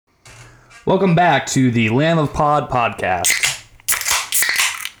Welcome back to the Lamb of Pod podcast,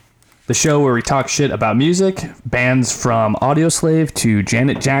 the show where we talk shit about music, bands from Audioslave to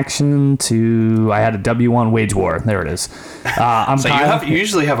Janet Jackson to I had a W1 Wage War. There it is. I'm so Kyle. you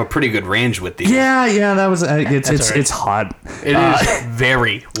usually have a pretty good range with these. Yeah, that was it's right. hot. It is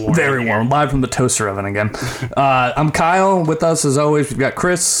very warm. Very warm. Live from the toaster oven again. I'm Kyle. With us as always, we've got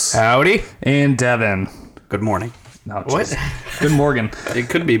Chris Howdy. and Devin. Good morning. No, What? jeez. Good morning. It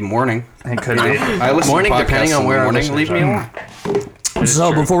could be morning. It could be. I listen Morning, to podcasts depending on in the where our morning. Leave listeners me are. alone.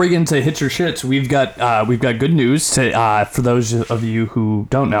 So before we get into hits or shits, we've got good news to for those of you who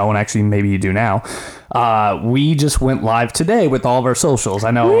don't know, and actually maybe you do now. We just went live today with all of our socials. I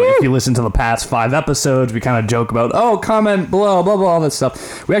know if you listen to the past 5 episodes, we kind of joke about comment below, blah blah, all that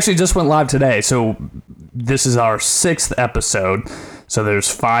stuff. We actually just went live today, so this is our 6th episode. So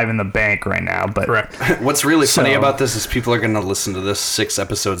there's 5 in the bank right now. But Correct. What's really funny about this is people are going to listen to this 6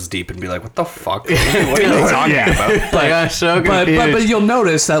 episodes deep and be like, "What the fuck? What are they talking about?" But, so But confused. you'll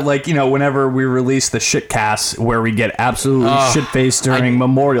notice that, like, you know, whenever we release the shitcast where we get absolutely shit-faced during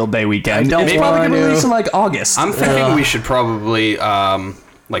Memorial Day weekend, don't it's probably going to want to. release in, like, August. I'm thinking we should probably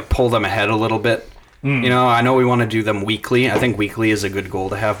pull them ahead a little bit. You know, I know we want to do them weekly. I think weekly is a good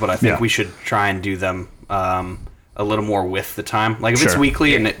goal to have, but I think we should try and do them a little more with the time. Like if it's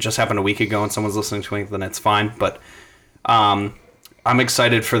weekly and it just happened a week ago and someone's listening to it, then it's fine. But I'm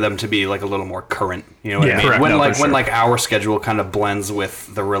excited for them to be like a little more current. You know what I mean? Correct. When our schedule kind of blends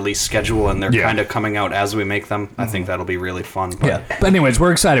with the release schedule and they're kind of coming out as we make them, I think that'll be really fun. But But anyways,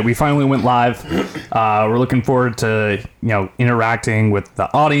 we're excited. We finally went live. We're looking forward to, you know, interacting with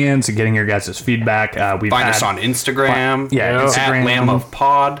the audience and getting your guys' feedback. find us on Instagram. Instagram. At Lamb of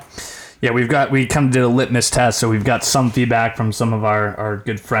Pod. Yeah, we kind of did a litmus test, so we've got some feedback from some of our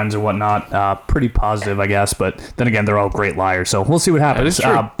good friends and whatnot. Pretty positive, I guess, but then again, they're all great liars, so we'll see what happens. That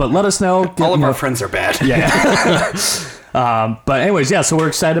is true. But let us know. All of our friends are bad. Yeah. But anyways, so we're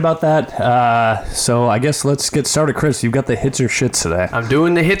excited about that. So I guess let's get started. Chris, you've got the hits or shits today. I'm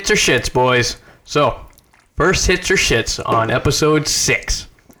doing the hits or shits, boys. So, first hits or shits on episode 6.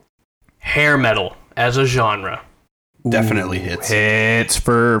 Hair metal as a genre. Definitely hits. Hits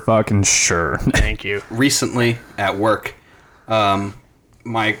for fucking sure. Thank you. Recently at work,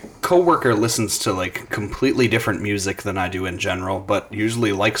 my coworker listens to like completely different music than I do in general, but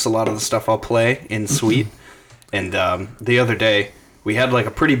usually likes a lot of the stuff I'll play in suite. And the other day, we had like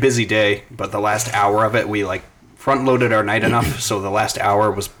a pretty busy day, but the last hour of it, we like front loaded our night enough, so the last hour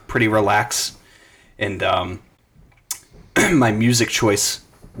was pretty relaxed. And my music choice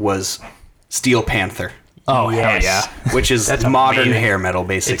was Steel Panther. Oh, Yes. hell yeah. Which is That's modern amazing. hair metal,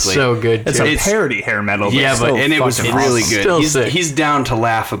 basically. It's so good, It's too. a parody hair metal. Yeah, it's but so and it was fucking really awesome. good. Still He's, sick. he's down to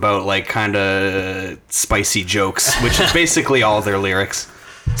laugh about like kind of spicy jokes, which is basically all their lyrics.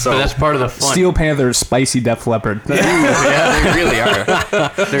 So But that's part of the fun. Steel Panther's Spicy Def Leppard. yeah, they really are.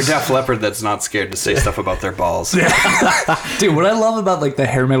 They're Def Leppard that's not scared to say stuff about their balls. Dude, what I love about like the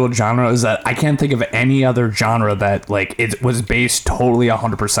hair metal genre is that I can't think of any other genre that like it was based totally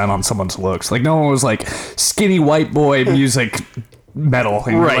 100% on someone's looks. Like no one was like skinny white boy music metal.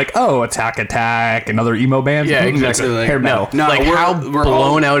 And you're Right. like, oh, Attack, another emo band. Yeah, Mm, exactly. it's hair metal. No, like how we're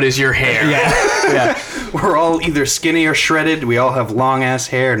blown all, out is your hair? Yeah. We're all either skinny or shredded. We all have long ass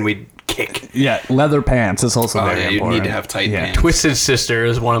hair and we kick. Yeah, leather pants is also Oh very yeah, you important. need to have tight Yeah. pants. Twisted Sister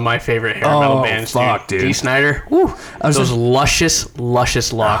is one of my favorite hair metal bands. fuck, dude. D. Snyder. Woo. was Those just-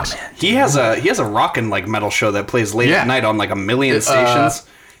 luscious locks. He has a rockin' like metal show that plays late at night on like a million stations.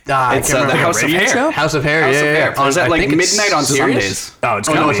 I It's can't the remember. House of Radio Hair. show? House of Hair, House yeah, of yeah. Hair. Plays at I like think it's midnight on serious? Sundays. Oh, it's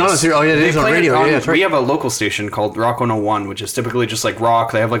Oh, no, it's not on serious. Oh, yeah, it They is on play radio. on- Yeah, that's right. We have a local station called Rock 101, which is typically just like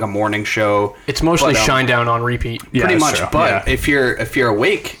rock. They have like a morning show. It's mostly But, Shinedown on repeat. Yeah, pretty that's much. true. But Yeah. if you're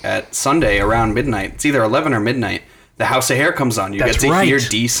awake at Sunday around midnight, it's either 11 or midnight. The House of Hair comes on. You That's get to right. hear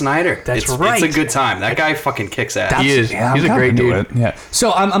D. Snyder. That's It's right. a good time. That guy fucking kicks ass. He is. Yeah, He's I'm a great kinda dude. into it. Yeah.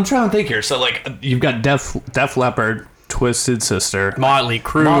 So I'm trying to think here. So like you've got Def Leppard, Twisted Sister, Motley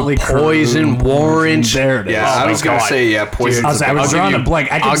Crue, Motley Crue, Poison, Warren. There it is. Yeah, Oh I my was gonna God. say Poison. I was I'll give drawing a you- blank.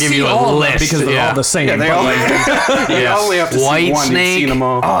 I can I'll give see you a all of them list, because they're yeah. all the same. Yeah, they but, all. like, You only have to see White one. You've Snake. seen them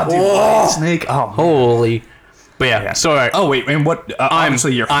all. oh, dude, White Snake. Oh, Holy. But yeah, so all right. oh wait, and what?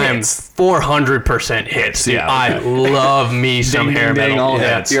 Obviously, your I am hits. 400% hits. Dude. Yeah, I love me some Ding, hair ding, ding, metal. all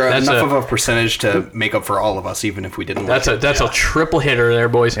Yeah, hits. You're that's enough a, of a percentage to make up for all of us, even if we didn't. that's like a that's a triple hitter there,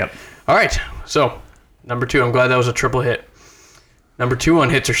 boys. Yep. All right, so number 2. I'm glad that was a triple hit. Number 2 on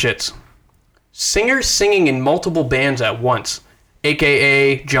hits or shits. Singers singing in multiple bands at once,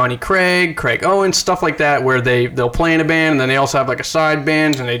 aka Johnny Craig, Craig Owens, stuff like that, where they'll play in a band and then they also have like a side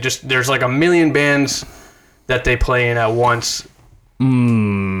band, and there's like a million bands that they play in at once.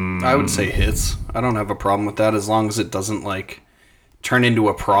 I would say hits. I don't have a problem with that as long as it doesn't like turn into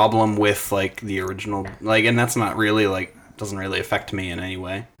a problem with like the original, like, and that's not really like doesn't really affect me in any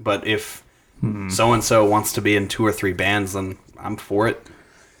way. But if so and so wants to be in 2 or 3 bands, then I'm for it.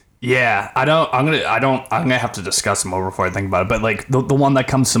 Yeah, I'm gonna have to discuss them more before I think about it. But like the one that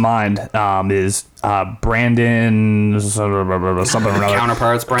comes to mind is Brandon something or another.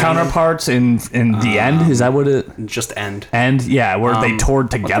 Counterparts, Brandon. Counterparts in the end. Is that what it? Just end. End, yeah, where they toured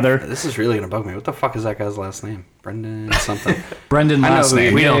together. This is really gonna bug me. What the fuck is that guy's last name? Brendan something. Brendan last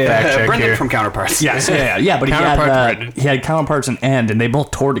name. We don't fact check Brendan here. from Counterparts. Yes, yeah. But he had Counterparts and End, and they both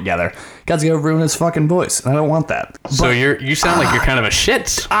toured together. God's gonna ruin his fucking voice, and I don't want that. So you sound like you're kind of a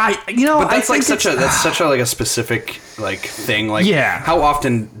shits. But that's like such a like a specific like thing. Like, Yeah. how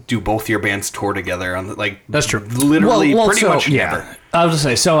often do both your bands tour together? On the, like, That's true. Literally, pretty much never. I was just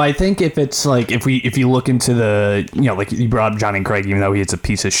say. So I think if it's like if you look into the like you brought up Johnny Craig, even though he's a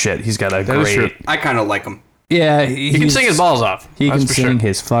piece of shit, he's got a That is true. great. I kind of like him. Yeah, He can sing his balls off. He That's can for sing sure.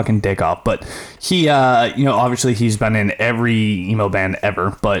 his fucking dick off, but he, obviously he's been in every emo band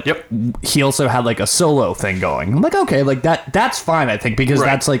ever. But Yep. he also had like a solo thing going. I'm like, okay, like that's fine, I think, because Right.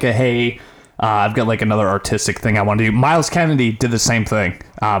 that's like a hey, I've got like another artistic thing I want to do. Miles Kennedy did the same thing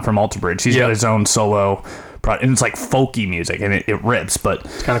from Alter Bridge. He's got his own solo, and it's like folky music, and it rips. But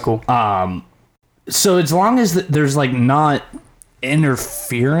It's kind of cool. so as long as there's like not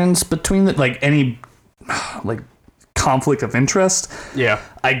interference between like any like conflict of interest, yeah.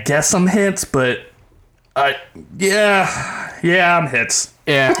 I guess some hits, but I'm hits.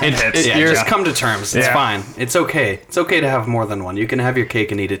 Yeah, Just come to terms. It's fine. It's okay. It's okay to have more than one. You can have your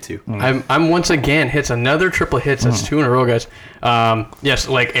cake and eat it too. I'm once again hits another triple hits. That's 2 in a row, guys. Yes,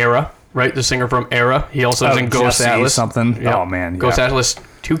 like Era, right? The singer from Era. He also was in Ghost Jesse Atlas. something. Yep. Oh man, Ghost Atlas,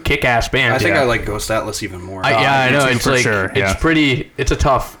 2 kick-ass bands. I think yeah. I like Ghost Atlas even more. I know too, it's for like sure, yeah. it's pretty. It's a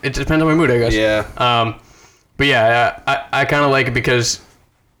tough. It depends on my mood, I guess. Yeah. But yeah, I kind of like it because,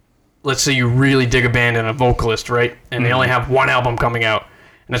 let's say you really dig a band and a vocalist, right? And they only have one album coming out,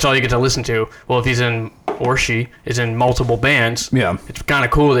 and that's all you get to listen to. Well, if he's in, or she is in multiple bands, Yeah. it's kind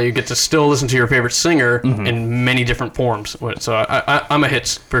of cool that you get to still listen to your favorite singer in many different forms. So I'm a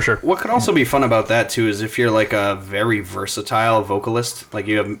hits for sure. What could also be fun about that too is if you're like a very versatile vocalist, like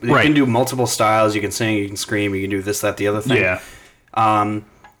you can do multiple styles. You can sing, you can scream, you can do this, that, the other thing. Yeah.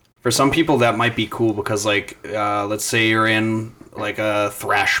 For some people, that might be cool because, like, let's say you're in like a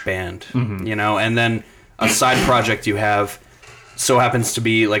thrash band, and then a side project you have so happens to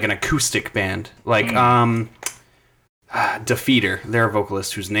be like an acoustic band, like Defeater. They're a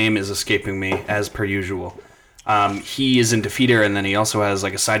vocalist whose name is escaping me as per usual. He is in Defeater, and then he also has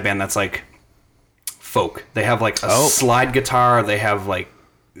like a side band that's like folk. They have like a slide guitar. They have like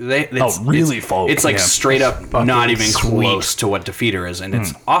really folk. It's like Yeah. straight up not even sweet. close to what Defeater is, and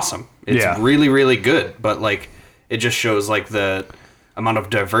it's awesome. It's really, really good, but like it just shows like the amount of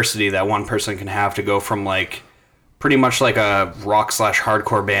diversity that one person can have to go from like pretty much like a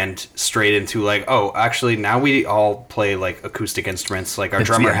rock/hardcore band straight into like, oh, actually now we all play like acoustic instruments. Like our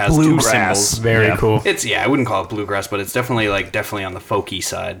drummer has 2 bluegrass. cymbals. Very cool. It's I wouldn't call it bluegrass, but it's definitely on the folky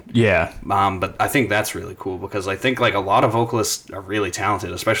side. Yeah. But I think that's really cool because I think like a lot of vocalists are really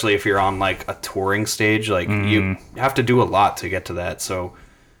talented, especially if you're on like a touring stage. Like you have to do a lot to get to that. So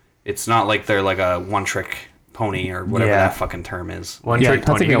it's not like they're like a one-trick pony or whatever that fucking term is. One trick I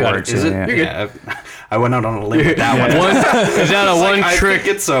pony. think You it got works. it. Is it? Yeah. You're good. Yeah, I went out on a limb with that one. Is that a like, I one-trick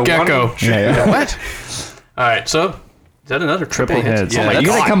think it's a gecko? one- Yeah. What? All right, so is that another Triple hits. Yeah, you that's-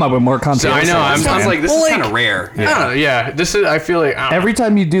 gotta come up with more content. So I know, I'm- Sounds like this Well, is like- kind of rare. I don't know. Yeah, this is. I feel like I don't know. Every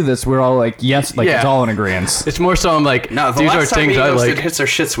time you do this, we're all like, yes, like Yeah. it's all in agreement. It's more so I'm like, No, the these are last time things we I did like. hits or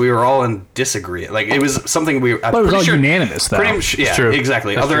shits, we were all in disagreement. Like it was something we. But it was all unanimous, though. Pretty much, yeah, true.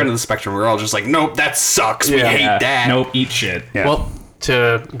 exactly. That's Other true. end of the spectrum, we were all just like, nope, that sucks. We hate that. Nope, eat shit. Yeah. Well,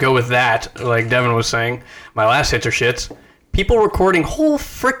 to go with that, like Devin was saying, my last hits or shits. People recording whole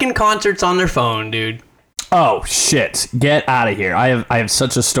freaking concerts on their phone, dude. oh shit, get out of here! I have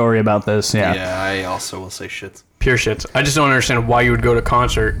such a story about this. Yeah. Yeah, I also will say shits. Pure shits. I just don't understand why you would go to a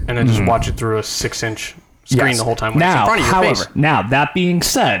concert and then just watch it through a 6-inch screen Yes. the whole time when Now, it's in front of your however, face. now that being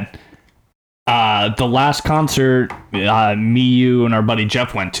said, the last concert me, you, and our buddy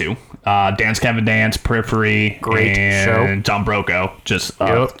Jeff went to, Dance Kevin Dance, Periphery, Great and show. Don Broco, just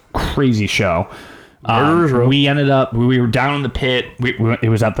a Yep. crazy show. Murderers Row. We ended up, we were down in the pit. It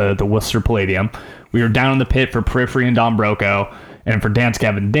was at the Worcester Palladium. We were down in the pit for Periphery and Don Broco, and for Dance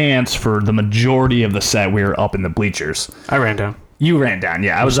Gavin Dance, for the majority of the set, we were up in the bleachers. I ran down. You ran down,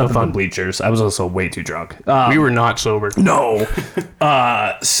 yeah. I was so up in fun. the bleachers. I was also way too drunk. We were not sober. No.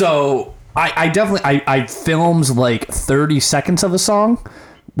 So I definitely I filmed like 30 seconds of a song,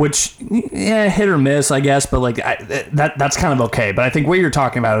 which hit or miss, I guess, but like that's kind of okay. But I think what you're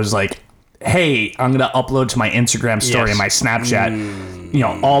talking about is like, hey, I'm gonna upload to my Instagram story and my Snapchat. You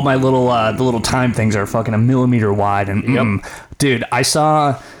know, all my little the little time things are fucking a millimeter wide, and dude, I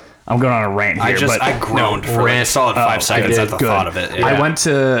saw. I'm going on a rant here. I groaned for like a solid 5 seconds at the thought of it. Yeah. I went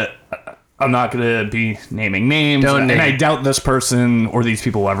to. I'm not going to be naming names, and I doubt this person or these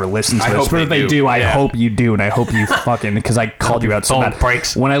people will ever listen to this. But if they do, I hope you do, and I hope you fucking, because I called you out so bad.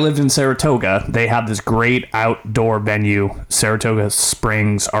 When I lived in Saratoga, they have this great outdoor venue, Saratoga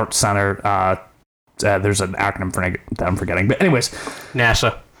Springs Art Center. There's an acronym for that I'm forgetting, but anyways,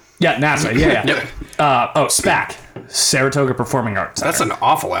 NASA. Yeah, NASA. Yeah. SPAC. Saratoga Performing Arts Center. That's an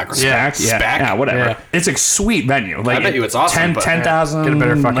awful acronym. SPAC. Yeah, whatever. Yeah. It's a sweet venue. Like, I bet you it's awesome. 10,000 get a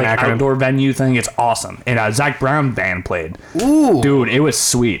better fucking acronym. Outdoor venue thing. It's awesome. And Zach Brown band played. Ooh. Dude, it was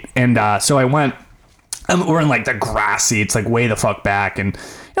sweet. And so I went. We're in like the grass seats, like way the fuck back, and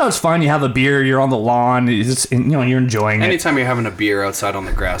you know it's fun. You have a beer, you're on the lawn, you're enjoying it. Anytime you're having a beer outside on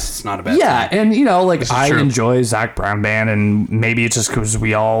the grass, it's not a bad thing. And like I enjoy Zach Brown band, and maybe it's just because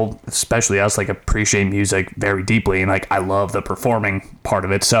we all, especially us, like appreciate music very deeply, and like I love the performing part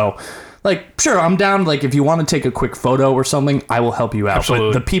of it. So, like, sure, I'm down. Like, if you want to take a quick photo or something, I will help you out.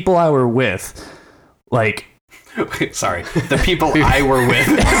 Absolutely. But the people I were with, like. Sorry, the people I were with.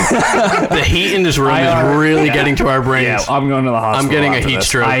 The heat in this room is really getting to our brains. Yeah, I'm going to the hospital. I'm getting a heat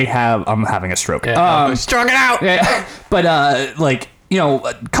stroke. I'm having a stroke. Stroke it out. Yeah, but like, you know,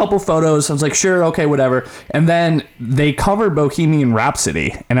 a couple photos. I was like, sure, okay, whatever. And then they covered Bohemian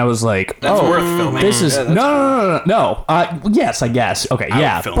Rhapsody, and I was like, that's worth filming. This is no. Yes, I guess. Okay,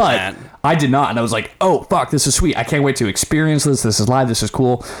 yeah, but that. I did not, and I was like, oh fuck, this is sweet. I can't wait to experience this. This is live. This is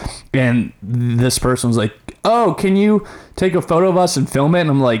cool. And this person was like, oh, can you take a photo of us and film it?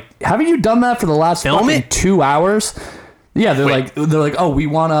 And I'm like, haven't you done that for the last 2 hours? Yeah, they're like, oh, we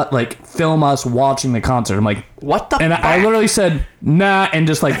want to like film us watching the concert. I'm like, what the? And fuck? I literally said nah, and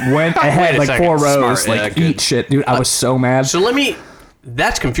just like went ahead like 4 rows, like eat shit, dude. I was so mad. So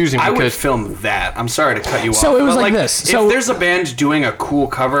that's confusing because I would film that. I'm sorry to cut you off. So it was like this. So if there's a band doing a cool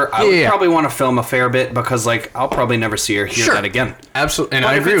cover, I would probably want to film a fair bit because like I'll probably never see or hear that again. Absolutely, and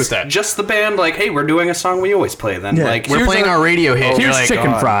I agree with that. Just the band, like, hey, we're doing a song we always play. Then like we're playing our radio hit. Here's like,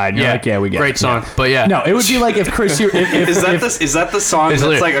 Chicken Fried. You're like, yeah, we get great song. But no, it would be like if Chris, is that the song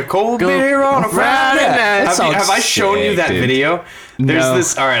that's like a cold beer on a Friday night? Have I shown you that video? There's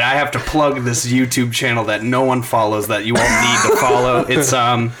this. All right, I have to plug this YouTube channel that no one follows that you won't need to follow.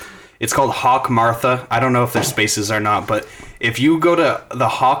 It's called Hawk Martha. I don't know if there's spaces or not, but if you go to the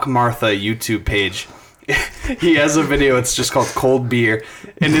Hawk Martha YouTube page, he has a video. It's just called Cold Beer,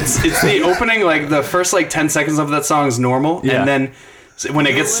 and it's the opening, like the first like 10 seconds of that song is normal, and then when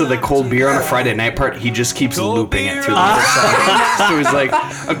it gets to the cold beer on a Friday night part, he just keeps looping it through the whole song. So he's like,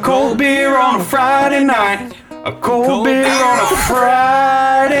 a cold beer on a Friday night. A cold beer on a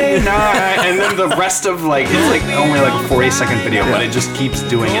Friday night, and then the rest of like it's like only like a 40-second video, but it just keeps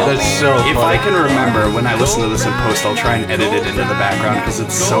doing it. That's so funny. If I can remember when I listen to this in post, I'll try and edit it into the background because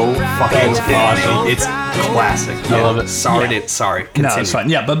it's so fucking funny. It's classic. I love it. Sorry. Continue. No, it's fine.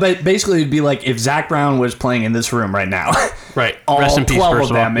 Yeah, but basically it'd be like if Zach Brown was playing in this room right now. Right. All Rest in peace, 12 of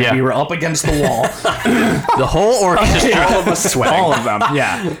them, yeah. and we were up against the wall. The whole orchestra. All of us sweating. All of them,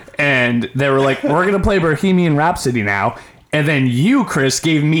 yeah. And they were like, we're going to play Bohemian Rhapsody now. And then you, Chris,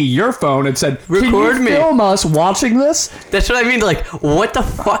 gave me your phone and said, record can you film us watching this? That's what I mean. Like, what the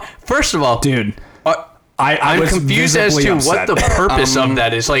fuck? First of all, dude, I'm confused as to what the purpose of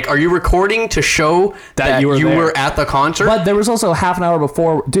that is. Like, are you recording to show that you were at the concert? But there was also half an hour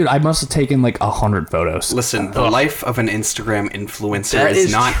before. Dude, I must have taken like 100 photos. Listen, the life of an Instagram influencer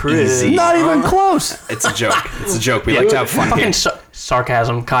is not easy. Not even close. It's a joke. It's a joke. We like to have fun here.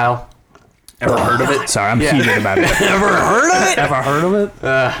 Sarcasm, Kyle. Ever heard of it? Sorry, I'm heated about it. Ever heard of it? Ever heard of it?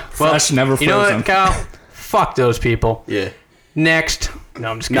 Fresh, never frozen. You know what, Kyle? Fuck those people. Yeah. Next. No,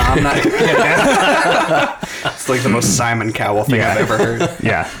 I'm just kidding. No, I'm not. It's like the most Simon Cowell thing I've ever heard.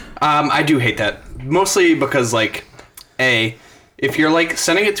 Yeah. I do hate that. Mostly because, like, if you're, like,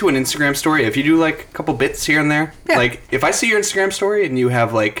 sending it to an Instagram story, if you do, like, a couple bits here and there, like, if I see your Instagram story and you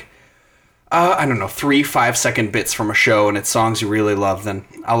have, like, I don't know, 3 5-second bits from a show and it's songs you really love, then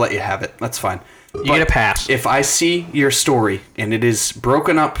I'll let you have it. That's fine. You get a pass. If I see your story and it is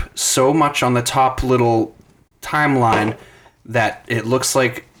broken up so much on the top little timeline that it looks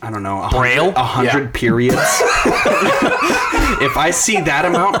like, I don't know, 100 periods. If I see that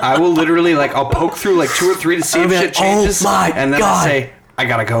amount, I will literally, like, I'll poke through like 2 or 3 to see if shit changes. And then I say, I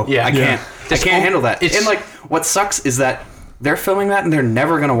gotta go. Yeah, I can't handle that. And like, what sucks is that they're filming that and they're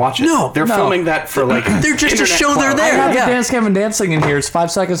never gonna watch it. No, they're filming that for like they're just to internet show they're clout. there. I have Yeah. the Dance Gavin dancing in here. It's 5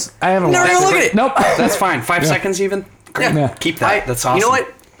 seconds. I haven't Never watched gonna it. look at it. Nope. That's fine. 5 seconds even. Great. Yeah. Keep that. That's awesome. You know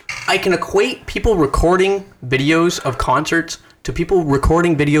what? I can equate people recording videos of concerts to people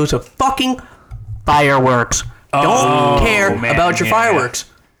recording videos of fucking fireworks. Don't care man, about your yeah. fireworks.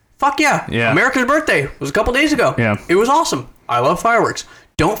 Fuck yeah. Yeah. America's birthday was a couple days ago. Yeah. It was awesome. I love fireworks.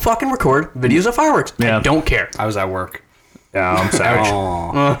 Don't fucking record videos of fireworks. Yeah. I don't care. I was at work. Yeah, I'm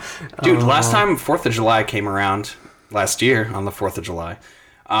sorry. Dude, last time 4th of July came around, last year on the 4th of July,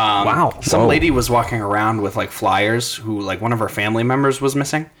 Wow. some lady was walking around with like flyers who like one of her family members was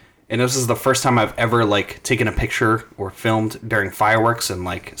missing. And this is the first time I've ever like taken a picture or filmed during fireworks and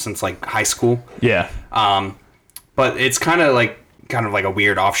like since like high school. Yeah. But it's kind of like a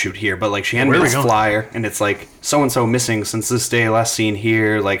weird offshoot here, but like she handed me Where are we this going? flyer and it's like so and so missing since this day, last seen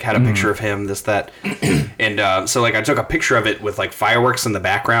here, like had a picture of him, this, that. And so like I took a picture of it with like fireworks in the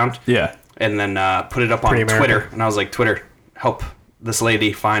background. Yeah. And then put it up on Pretty American. Twitter. And I was like, Twitter, help this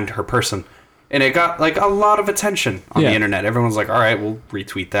lady find her person. And it got like a lot of attention on Yeah. the internet. Everyone's like, all right, we'll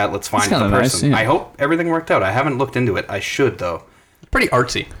retweet that. Let's find the kinda nice, person. yeah. I hope everything worked out. I haven't looked into it. I should though. Pretty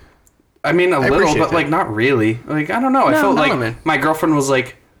artsy. I mean, a little, appreciate but that. like not really. Like I don't know. I No, felt no, like man. my girlfriend was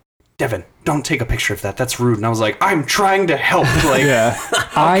like, "Devin, don't take a picture of that. That's rude." And I was like, "I'm trying to help." Like, Yeah.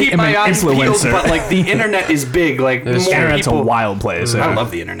 I keep am my an eyes peeled, influencer. but like the internet is big. Like more Internet's people. a wild place. I love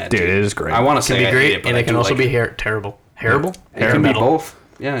the internet, Dude, it is great. I want to It can say be I hate great, it, but and I it can do also like be terrible. Terrible? It can be both.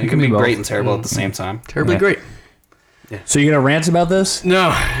 Yeah, it can be be both. great and terrible at the same time. Terribly Yeah. great. So you gonna rant about this? No,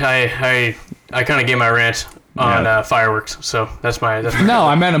 I kind of gave my rant on Yeah. fireworks, so that's my. No,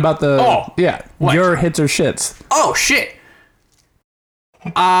 I meant about the. Oh, Yeah. what? Your hits or shits. Oh shit.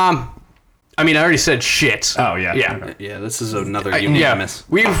 I mean, I already said shits. Oh, yeah. Yeah. Okay. Yeah, this is another Yeah, unanimous.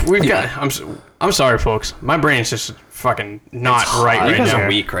 we've got. I'm sorry, folks. My brain's just fucking not right You right guys now. are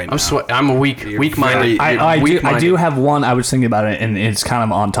weak right now. I'm a weak minded. very- I do have one. I was thinking about it, and it's kind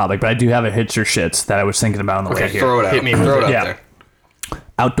of on topic, but I do have a hits or shits that I was thinking about on the way Okay, here. Throw it out. Hit me Throw with it out Yeah. there.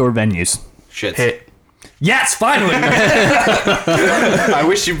 Outdoor venues. Shit. Hit. Yes, finally. I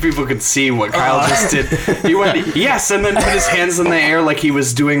wish you people could see what Kyle just did. He went yes, and then put his hands in the air like he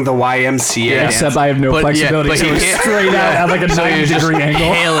was doing the YMCA. dance. Except I have no flexibility, but so he it was can't- straight out at like a So he was just 90-degree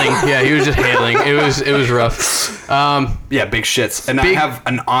angle. hailing. Yeah, he was just hailing. It was rough. Yeah, big shits. And Big- I have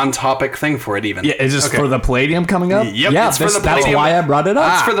an on-topic thing for it even. Yeah, is this Okay. for the Palladium coming up? Yep, Yeah, it's for the that's Palladium. why I brought it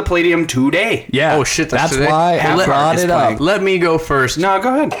up. It's for the Palladium today. Yeah. Oh shit, that's today? why I Half brought Heart is it up. playing. Let me go first. No,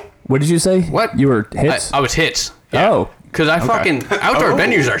 go ahead. What did you say? What? You were hits? I was hits. Oh. Because I fucking outdoor Oh.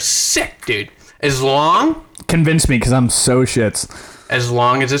 venues are sick, dude. As long Convince me, because I'm so shits.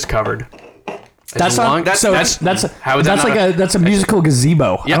 as it's covered. That's not. that's- So that's- that's how is that that's not like that's a musical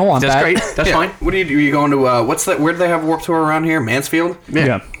gazebo. Yep, I don't want that's that. great. That's Yeah. fine. What do you do? You going to what's that? Where do they have Warped Tour around here? Mansfield.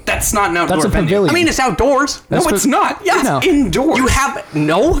 Yeah. That's not an outdoor That's a venue. pavilion. I mean, it's outdoors. No, it's not. Yeah. It's No. indoors. You have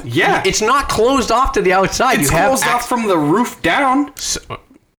no. Yeah. It's not closed off to the outside. It's you have closed off from the roof down.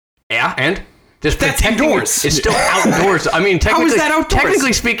 Yeah, and just That's protecting it. indoors. It's still outdoors. I mean, technically, that outdoors?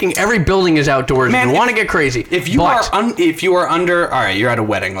 technically speaking, every building is outdoors. Man, if you if- want to get crazy, If you but are under, all right, you're at a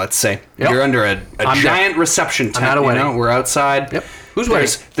wedding. Let's say Yep. you're under a I'm giant reception tent. at a wedding. You know? We're outside. Yep. Who's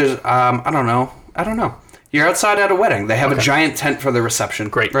There's I don't know. You're outside at a wedding. They have a giant tent for the reception.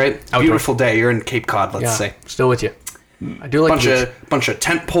 Great. right? Outdoors. Beautiful day. You're in Cape Cod. Let's yeah, say. still with you. I do like Bunch of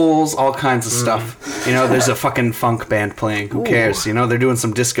tent poles, all kinds of stuff. You know, there's a fucking funk band playing. Who cares? You know, they're doing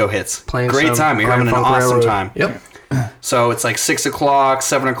some disco hits. playing Great some time. You're Grand having an Funk awesome Railroad. time. Yep. So it's like 6 o'clock,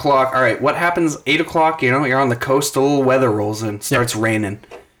 7 o'clock. All right, what happens 8 o'clock? You know, you're on the coast, a little weather rolls in, starts raining.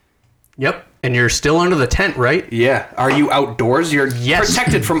 Yep. And you're still under the tent, right? Yeah. Are you outdoors? You're Yes.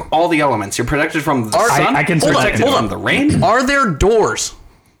 protected from all the elements. You're protected from the Are- sun. I can You're search it. protected Hold from the rain. Are there doors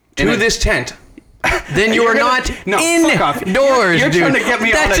to In a- this tent? Then you You're are gonna- not no, fuck off. indoors, You're dude. trying to get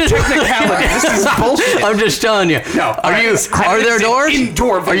me That's on a just- technicality. This is bullshit. I'm just telling you. No, Are you? Are there It's an doors?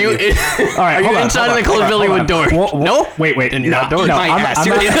 indoor Are you? venue. All right, Are you hold on, inside hold of on, the closed hold on, building hold with on. doors? Whoa, No. Wait. Then you're outdoors. No, My ass. I'm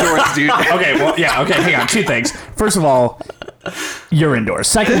You're not- indoors, dude. Okay, well, yeah, okay, hang on. Two things. First of all, you're indoors.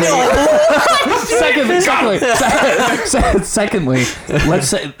 Secondly, secondly, let's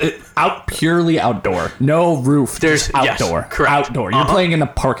say purely outdoor. No roof. There's- just yes, outdoor. correct. Outdoor. You're playing in a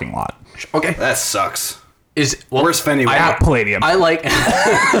parking lot. Okay. That sucks. Is well, Worst venue I, ever. Palladium. I like.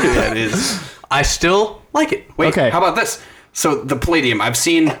 Yeah, it is. I still like it. Wait, Okay. how about this? So the Palladium, I've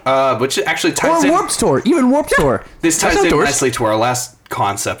seen, which actually ties Or in. Warped Tour. Even Warped Tour. This ties That's in outdoors. nicely to our last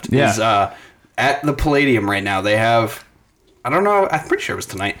concept. Yeah. Is at the Palladium right now they have, I don't know, I'm pretty sure it was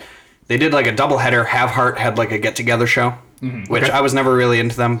tonight. They did like a double header. Have Heart had like a get together show, which Okay. I was never really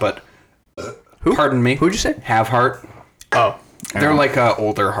into them, but pardon me. Who'd you say? Have Heart. Oh. They're like a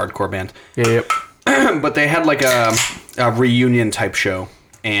older hardcore band. Yep. But they had like a reunion type show,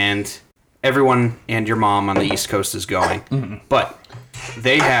 and everyone and your mom on the East Coast is going. But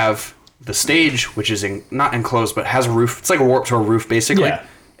they have the stage, which is not enclosed, but has a roof. It's like a Warped Tour roof, basically. Yeah.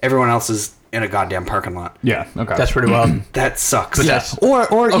 Everyone else is in a goddamn parking lot. Yeah. Okay. That's pretty wild. That sucks. But that's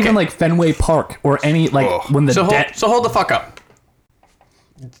or Okay. even like Fenway Park or any like when the so dead. hold the fuck up.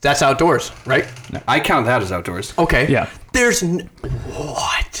 That's outdoors, right? I count that as outdoors. Okay. Yeah. There's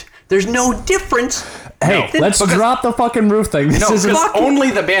what? There's no difference. Hey, let's drop the fucking roof thing. This No, is because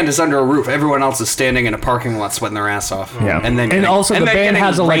only the band is under a roof. Everyone else is standing in a parking lot sweating their ass off. yeah. And Also the then band getting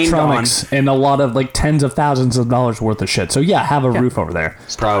has rained electronics and a lot of like tens of thousands of dollars worth of shit. So yeah, have a roof over there.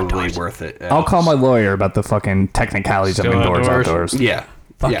 It's probably worth it. I'll call my lawyer about the fucking technicalities of Still indoors, outdoors. outdoors. Yeah.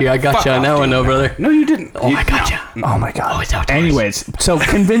 Fuck yeah. you, I got Fuck you on off, that one, dude. though, brother. No, you didn't. Oh, I got you. Oh my god. Oh, it's outdoors. Anyways, so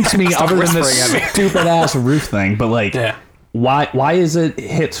convince me other than this whispering at me. stupid ass roof thing, but like, Yeah. why is it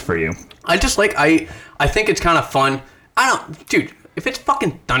hits for you? I just like I think it's kind of fun. Dude. If it's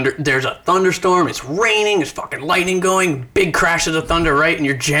fucking thunder, there's a thunderstorm, it's raining, there's fucking lightning going, big crashes of thunder, right? And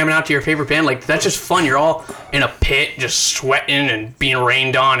you're jamming out to your favorite band. Like, that's just fun. You're all in a pit, just sweating and being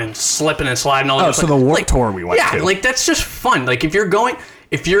rained on and slipping and sliding all over. Oh, so the Warped Tour we went to. Yeah, like, that's just fun. Like, if you're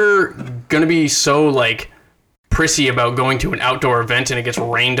gonna be so, like, prissy about going to an outdoor event and it gets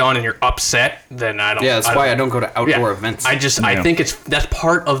rained on and you're upset, then I don't. Yeah, that's why I don't go to outdoor Yeah. events. I think that's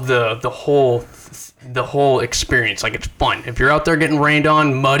part of the whole experience. Like, it's fun. If you're out there getting rained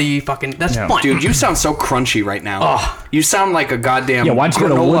on, muddy, fucking, that's fun. Dude, you sound so crunchy right now. Oh. You sound like a goddamn Yeah, why don't you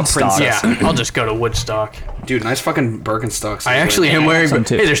go to granola Woodstock? princess. Yeah, I'll just go to Woodstock. Dude, nice fucking Birkenstocks. I actually am wearing. some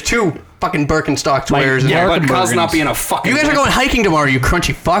too. Hey, there's two fucking Birkenstocks wearers. yeah, in there. But Kyle's not Birkenbergens. being a fucking... You guys are going hiking tomorrow, you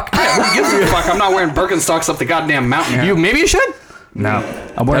crunchy fuck. Who gives a fuck? I'm not wearing Birkenstocks up the goddamn mountain. Maybe you should. No,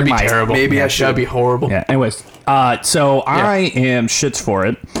 I'm wearing That'd be my terrible. Maybe I should. That'd be horrible. Yeah. Anyways, so I am shits for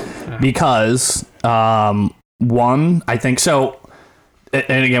it because one, I think so.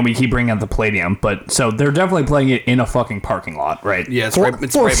 And again, we keep bringing up the Palladium, but so they're definitely playing it in a fucking parking lot, right? Yeah, it's for, right-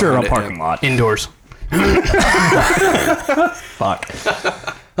 it's for right sure a behind it, parking yeah. lot. Indoors. Fuck.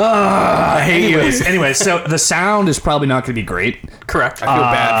 I hate you. Anyways, so the sound is probably not going to be great. Correct. I feel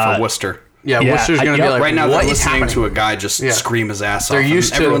bad for Worcester. Yeah, yeah, Worcester's gonna be yep. like, Right now, what they're is listening happening? to a guy just scream his ass off. They're and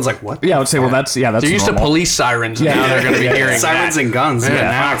used to- everyone's like, what? Yeah, I would say, well, that's They're used to normal. police sirens. And now they're gonna be hearing Sirens that. and guns. Yeah, Yeah.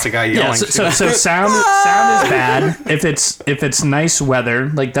 now it's a guy yelling. Yeah, so sound is bad. If it's nice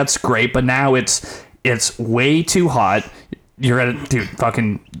weather, like that's great. But now it's way too hot. You're at dude,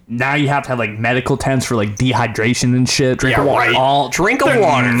 fucking. Now you have to have like medical tents for like dehydration and shit. Drink Yeah, water. right. Drink a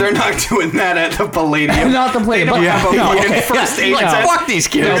water. They're not doing that at the Palladium. Not the Palladium, They don't but- have a no, fucking okay. first aid Like, tent. fuck these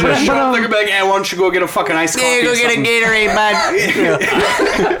kids. They're but- gonna show up, they're gonna be like, hey, why don't you go get a fucking iced coffee Yeah, or go get a something? Gatorade,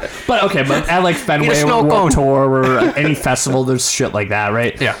 bud. But okay, but at like Fenway Get a or snow Warped cone. Tour or any festival, there's shit like that,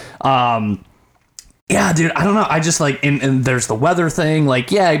 right? Yeah. Yeah, dude, I don't know. I just like, and there's the weather thing.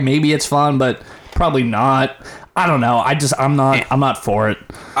 Like, yeah, maybe it's fun, but probably not. I don't know. I'm not for it.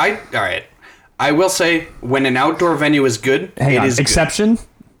 All right. I will say, when an outdoor venue is good, Hang it on. is good. Exception.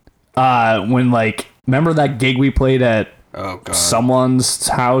 When like, remember that gig we played at Oh, God. someone's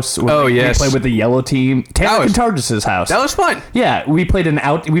house? Oh, yes. We played with the yellow team. Taylor was- Contargis's house. That was fun. Yeah, we played in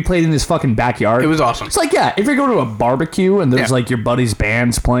his fucking backyard. It was awesome. It's like, yeah, if you're going to a barbecue and there's Yeah. like your buddy's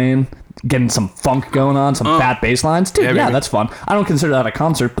bands playing, getting some funk going on, some fat bass lines, dude, Yeah, yeah, baby. that's fun. I don't consider that a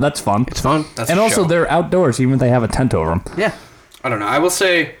concert, but that's fun. It's fun. That's And a also, show. they're outdoors, even if they have a tent over them. Yeah. I don't know. I will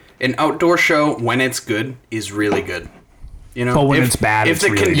say, an outdoor show, when it's good, is really good. You know, But when if, it's bad, if it's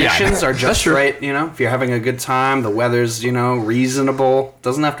the really bad. conditions are That's just true. right, you know, if you're having a good time, the weather's, you know, reasonable,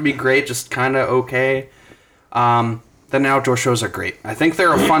 doesn't have to be great, just kind of okay, then outdoor shows are great. I think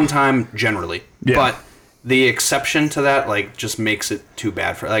they're a fun time generally. Yeah. But the exception to that, like, just makes it too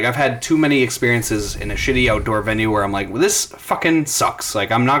bad for, like, I've had too many experiences in a shitty outdoor venue where I'm like, well, this fucking sucks.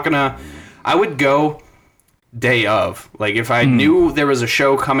 Like, I would go day of. Like, if I knew there was a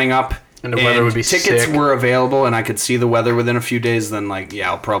show coming up And the weather would be tickets sick. were available and I could see the weather within a few days, then like, yeah,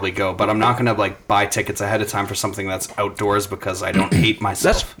 I'll probably go. But I'm not gonna like buy tickets ahead of time for something that's outdoors because I don't hate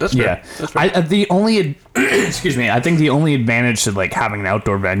myself. That's fair. Yeah, That's fair. the only excuse me. I think the only advantage to like having an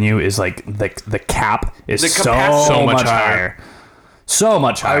outdoor venue is like the cap is The so capacity. much So much higher, so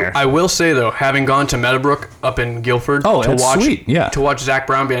much higher. I will say though, having gone to Meadowbrook up in Guilford Oh, to that's watch sweet, yeah. to watch Zach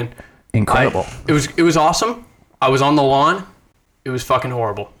Brown band, Incredible. it was awesome. I was on the lawn. It was fucking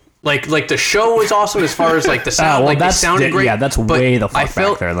horrible. Like the show was awesome as far as like the sound. well, like that's it sounded great. yeah, that's but way the fuck I back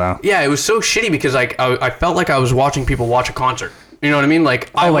felt, there, though. Yeah, it was so shitty because like I felt like I was watching people watch a concert. You know what I mean?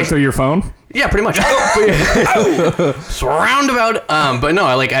 Like I oh, like was, through your phone? Yeah, pretty much. Roundabout. But no,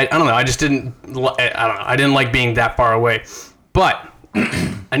 I don't know. I just didn't. I don't know. I didn't like being that far away. But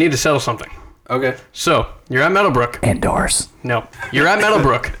I need to settle something. Okay. So you're at Meadowbrook. Indoors. No, you're at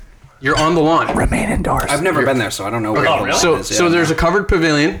Meadowbrook. You're on the lawn. Remain indoors. I've never been there, so I don't know where the lawn is. So there's a covered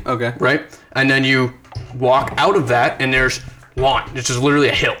pavilion. Okay. Right, and then you walk out of that, and there's lawn. It's just literally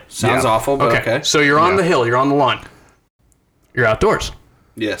a hill. Sounds awful, but okay. So you're on the hill. You're on the lawn. You're outdoors.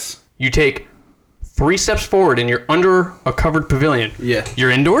 Yes. You take 3 steps forward, and you're under a covered pavilion. Yeah. You're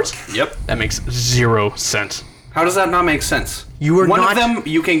indoors. Yep. That makes 0 sense. How does that not make sense? You are One not- of them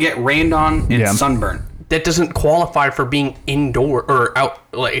you can get rained on and sunburn. That doesn't qualify for being indoor or out.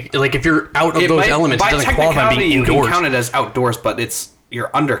 Like if you're out of those elements, it doesn't qualify being indoors. You can count it as outdoors, but you're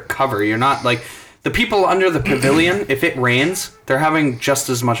undercover. You're not like the people under the pavilion. If it rains, they're having just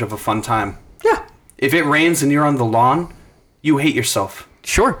as much of a fun time. Yeah. If it rains and you're on the lawn, you hate yourself.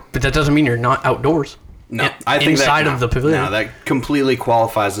 Sure, but that doesn't mean you're not outdoors. No, I think inside of the pavilion. No, that completely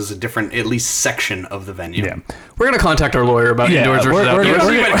qualifies as a different, at least section of the venue. Yeah. We're gonna contact our lawyer about indoors versus You outdoors.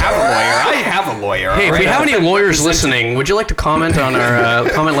 don't even have a lawyer. I have a lawyer. Hey, if we have any lawyers listening, would you like to comment on our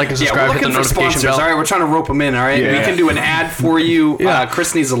comment, like, and Yeah, subscribe, we're hit the looking for notification sponsors. bell? All right, we're trying to rope them in. All right, we can do an ad for you.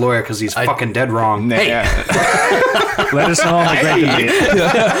 Chris needs a lawyer because he's fucking dead wrong. Hey, Let us know how great it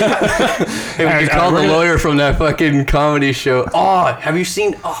is. hey, we could call the lawyer from that fucking comedy show. Oh, have you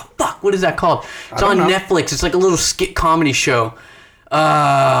seen? Oh, fuck, what is that called? It's on Netflix. It's like a little skit comedy show.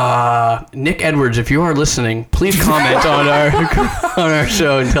 Nick Edwards, if you are listening, please comment on our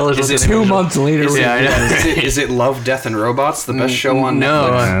show and tell us. Is what it 2 months later? Yeah, I know. Is it Love, Death, and Robots? The best show on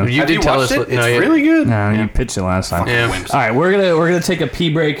No, Netflix? you Have did you tell watched us. it? No, It's really good. No, you pitched it last time. Yeah. Wimps. All right, we're gonna take a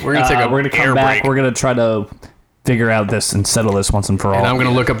pee break. We're gonna take a we're gonna come air back. break. We're gonna try to figure out this and settle this once and for all. And I'm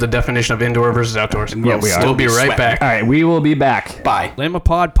gonna look up the definition of indoor versus outdoors. Yeah, we are. We'll be right back. All right, we will be back. Bye.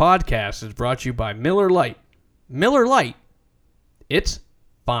 Lamapod Podcast is brought to you by Miller Lite. Miller Lite, it's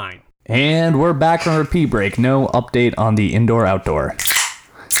fine. And we're back from our pee break. No update on the indoor-outdoor.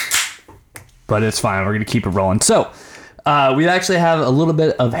 But it's fine. We're going to keep it rolling. So, we actually have a little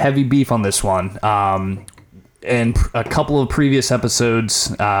bit of heavy beef on this one. In a couple of previous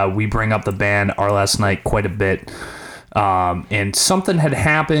episodes, we bring up the band Our Last Night quite a bit. And something had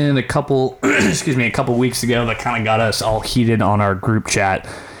happened a couple weeks ago that kind of got us all heated on our group chat.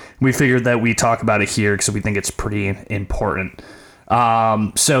 We figured that we talk about it here because we think it's pretty important.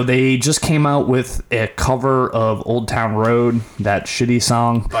 So they just came out with a cover of Old Town Road, that shitty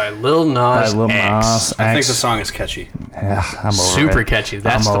song By Lil Nas X. I think the song is catchy. Yeah, I'm over Super it. catchy.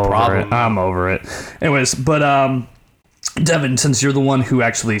 That's I'm the over problem. it. I'm over it. Anyways, but Devin, since you're the one who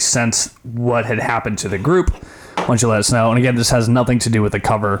actually sensed what had happened to the group, why don't you let us know? And again, this has nothing to do with the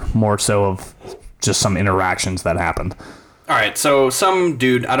cover, more so of just some interactions that happened. All right, so some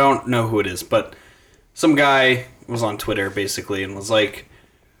dude, I don't know who it is, but some guy was on Twitter basically and was like,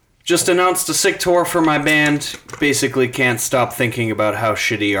 just announced a sick tour for my band. Basically can't stop thinking about how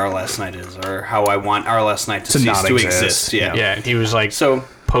shitty Our Last Night is, or how I want Our Last Night to cease not to exist. exist. Yeah. Yeah, he was like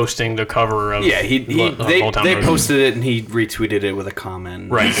posting the cover of Yeah, they Old Town Road. posted it and he retweeted it with a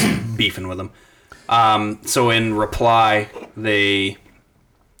comment. Right. Beefing with them. So in reply, they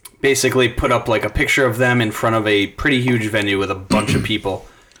basically put up like a picture of them in front of a pretty huge venue with a bunch of people.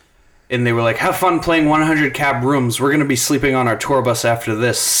 And they were like, have fun playing 100 cab rooms. We're going to be sleeping on our tour bus after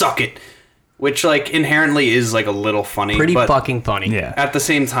this. Suck it. Which, like, inherently is, like, a little funny. Pretty but fucking funny. Yeah. at the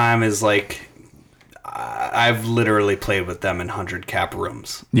same time is, like, I've literally played with them in 100 cap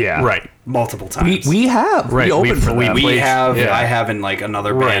rooms. Yeah. Right. Multiple times. We have. Right, We opened for them. We played- have. yeah. I have in, like,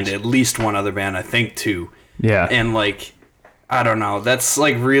 another band. Right. At least one other band. I think two. Yeah. And, like, I don't know. That's,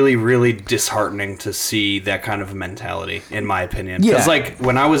 like, really, really disheartening to see that kind of mentality, in my opinion. Yeah. Because, like,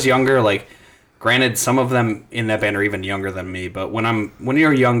 when I was younger, like, granted, some of them in that band are even younger than me, but when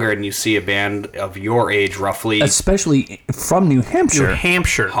you're younger and you see a band of your age, roughly, Especially from New Hampshire. New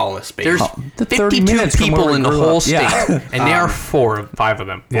Hampshire. Hollis, baby. There's the 30 52 minutes from people where we in the grew whole up. state, Yeah. and there are 5 of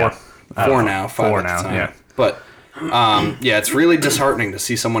them. Yeah. Four now, five Four at the now, time. yeah. But yeah, it's really disheartening to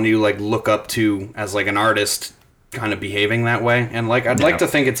see someone you like look up to as like an artist kind of behaving that way. And like I'd like to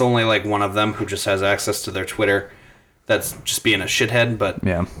think it's only like one of them who just has access to their Twitter that's just being a shithead, but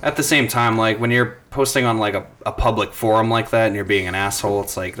Yeah. at the same time, like when you're posting on like a public forum like that and you're being an asshole,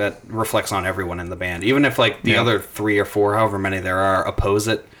 it's like that reflects on everyone in the band. Even if like the other 3 or 4, however many there are, oppose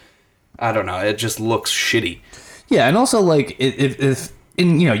it, I don't know, it just looks shitty. Yeah, and also like if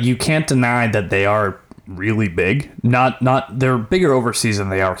and you know, you can't deny that they are really big. Not they're bigger overseas than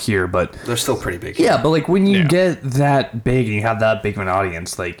they are here, but They're still pretty big. yeah, but like when you get that big and you have that big of an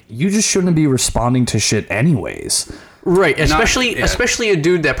audience, like you just shouldn't be responding to shit anyways. Right, especially a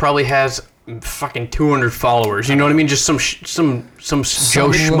dude that probably has fucking 200 followers. You know what I mean? Just some Joe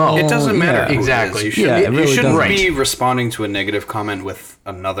Schmo. It doesn't matter. Yeah, exactly. You shouldn't, Yeah, it really you shouldn't doesn't. be responding to a negative comment with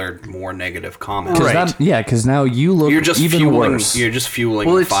another more negative comment. Right. Because now you look You're just even fueling. worse. You're just fueling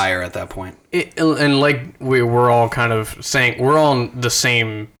Well, the it's- fire at that point. And like we're all kind of saying, we're all on the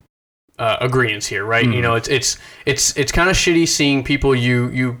same agreements here, right? You know, it's kind of shitty seeing people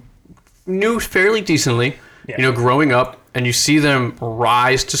you knew fairly decently, you know, growing up, and you see them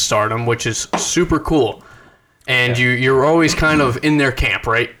rise to stardom, which is super cool. And you're always kind of in their camp,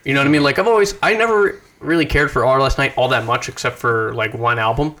 right? You know what I mean? Like I never really cared for Our Last Night all that much, except for like one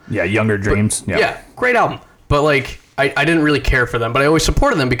album. Yeah, Younger Dreams. Yeah, great album. But like I didn't really care for them, but I always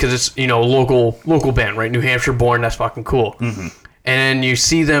supported them because it's, you know, a local band, right? New Hampshire born, that's fucking cool. And you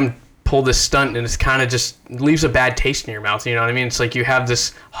see them pull this stunt, and it's kind of just leaves a bad taste in your mouth. You know what I mean? It's like you have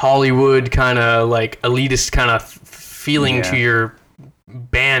this Hollywood kind of like elitist kind of feeling to your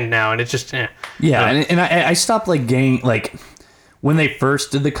band now, and it's just Yeah, and I stopped like getting like when they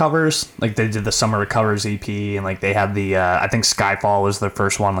first did the covers, like they did the Summer Covers EP, and like they had the I think Skyfall was their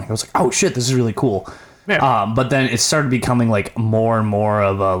first one. Like I was like, oh shit, this is really cool. Yeah. But then it started becoming like more and more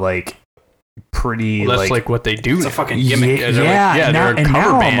of a like pretty well, that's like what they do. It's now. a fucking gimmick. yeah, they're a cover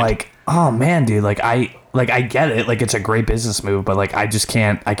now band. I'm like, oh man, dude, like I get it, like it's a great business move, but like I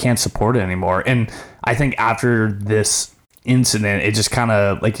can't support it anymore. And I think after this incident, it just kind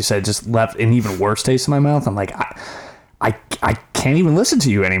of, like you said, just left an even worse taste in my mouth. I'm like, I can't even listen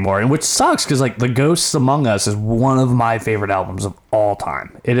to you anymore, and which sucks because like The Ghosts Among Us is one of my favorite albums of all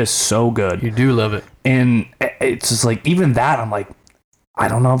time. It is so good. You do love it. And it's just like, even that, I'm like, I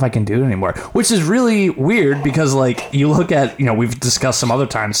don't know if I can do it anymore, which is really weird because like you look at, you know, we've discussed some other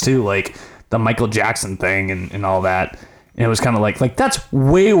times too, like the Michael Jackson thing and all that. And it was kind of like that's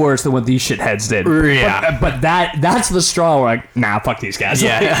way worse than what these shitheads did. Yeah. But that's the straw where like, nah, fuck these guys.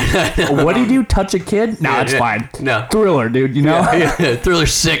 Yeah. What do you do? Touch a kid? Nah, it's fine. No. Thriller, dude, you know? Yeah.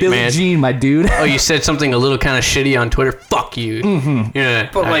 Thriller's sick, Billie man. Jean, my dude. Oh, you said something a little kind of shitty on Twitter. Fuck you. Yeah.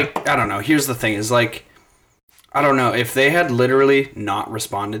 But like, I don't know. Here's the thing: is like, I don't know if they had literally not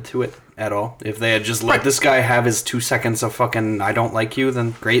responded to it at all. If they had just let this guy have his 2 seconds of fucking "I don't like you,"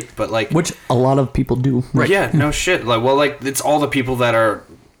 then great. But like, Which a lot of people do. yeah, no shit. Like, well, like it's all the people that are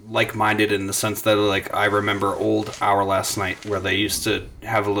like-minded in the sense that like I remember old Our Last Night where they used to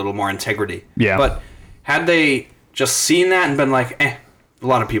have a little more integrity. Yeah. But had they just seen that and been like, a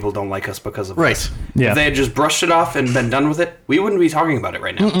lot of people don't like us because of Right. this. Yeah. If they had just brushed it off and been done with it, we wouldn't be talking about it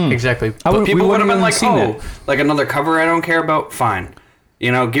right now. Exactly. But people would have been like, seen oh, it. like another cover I don't care about? Fine.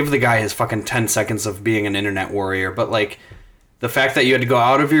 You know, give the guy his fucking 10 seconds of being an internet warrior. But, like, the fact that you had to go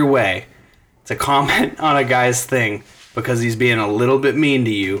out of your way to comment on a guy's thing because he's being a little bit mean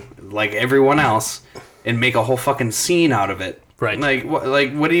to you, like everyone else, and make a whole fucking scene out of it. Right. Like,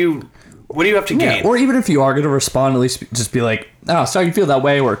 what do you have to gain? Yeah, or even if you are going to respond, at least just be like, "Oh, sorry you feel that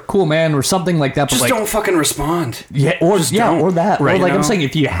way," or "Cool, man," or something like that. But just like, don't fucking respond. yeah, or don't. or that. Right, Or like you I'm know? saying,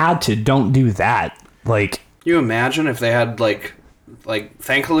 if you had to, don't do that. Like, Can you imagine if they had like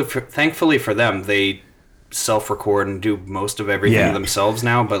thankfully for them, they self-record and do most of everything themselves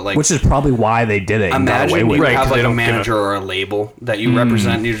now. But like, which is probably why they did it. And got away imagine with you it. Right, 'cause have they like a don't give a- manager or a label that you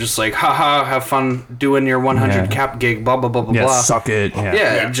represent, and you're just like, haha, have fun doing your 100 Yeah. cap gig, blah blah blah blah Yeah, blah. suck it. Yeah.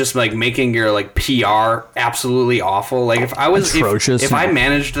 Yeah, just like making your like PR absolutely awful. Like if I was Atrocious. if I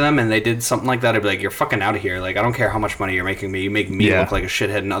managed them and they did something like that, I'd be like, you're fucking out of here. Like I don't care how much money you're making me. You make me Yeah. look like a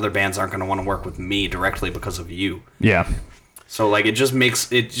shithead, and other bands aren't going to want to work with me directly because of you. Yeah. So like it just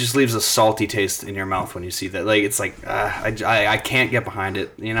leaves a salty taste in your mouth when you see that. Like it's like I can't get behind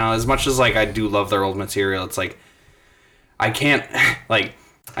it. You know, as much as like I do love their old material, it's like I can't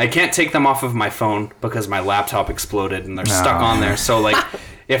take them off of my phone because my laptop exploded and they're stuck on there. So like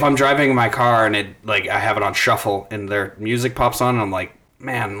if I'm driving in my car and it like I have it on shuffle and their music pops on, and I'm like,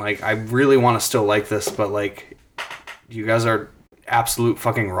 man, like I really want to still like this, but like you guys are absolute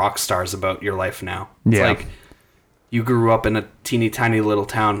fucking rock stars about your life now. It's Yeah. like you grew up in a teeny tiny little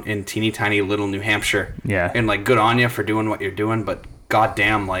town in teeny tiny little New Hampshire. Yeah. And like good on you for doing what you're doing, but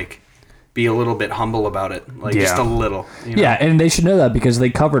goddamn, like be a little bit humble about it. Like just a little. You know? Yeah, and they should know that because they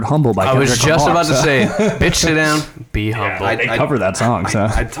covered "Humble" by I was Kendrick just Lamar, about to so- say, bitch, sit down, be humble. They covered that song. So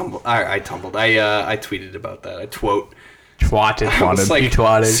I tumbled. I tweeted about that. I Twatted. was like, You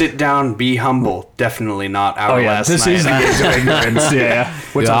twatted. sit down, be humble. Definitely not our last this night. is the age of ignorance. Yeah,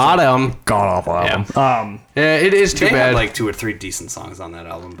 which Got him. god awful album. Yeah, it is too They bad. had like 2 or 3 decent songs on that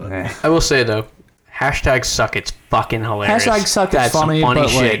album, but I will say though, hashtag suck it's fucking hilarious. Hashtag suck is That's some funny, funny but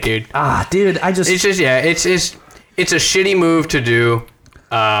shit, like, dude. dude, I just It's just it's a shitty move to do.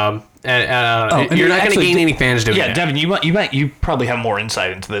 And you're not going to gain any fans doing that. Devin, you probably have more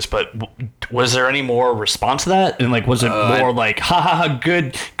insight into this, but was there any more response to that? And like, was it more like, ha ha ha,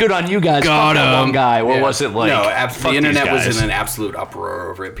 good on you guys, got fuck that one him. guy, or was it like, No, fuck the internet these guys? was in an absolute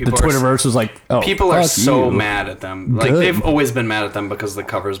uproar over it. The Twitterverse was like, oh, people are fuck so you. mad at them. Like, Good. they've always been mad at them because of the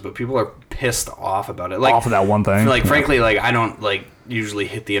covers, but people are pissed off about it. Like, Off of that one thing. Like, Yeah. frankly, like, I don't like usually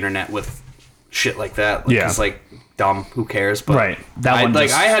hit the internet with shit like that. Like, Yeah. it's like dumb. Who cares? But Right. That one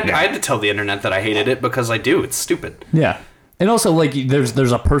just- I had yeah. to tell the internet that I hated it because I do. It's stupid. Yeah. And also, like,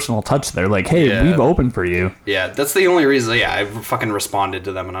 there's a personal touch there. Like, hey, Yeah. we've opened for you. Yeah, that's the only reason. Yeah, I fucking responded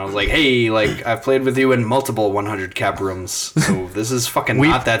to them and I was like, hey, like, I've played with you in multiple 100 cap rooms, so this is fucking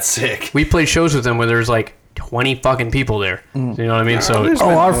not that sick. We played shows with them where there's like 20 fucking people there. You know what I mean? So there's- Oh,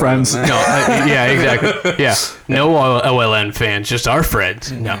 our friends. no, yeah, exactly. Yeah, no OLN fans, just our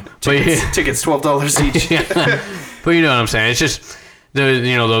friends. No, but Tickets $12 each. but you know what I'm saying. It's just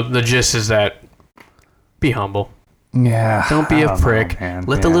the gist is that be humble. Yeah. Don't be a prick.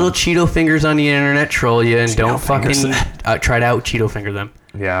 Let the little Cheeto fingers on the internet troll you, and don't fucking try to out Cheeto finger them.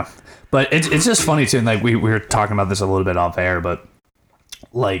 Yeah. But it's just funny too. And like we were talking about this a little bit off air, but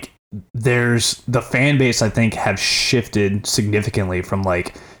like there's the fan base I think have shifted significantly from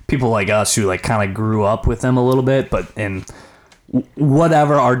like people like us who like kind of grew up with them a little bit, but in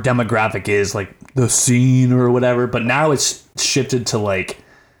whatever our demographic is, like the scene or whatever, but now it's shifted to like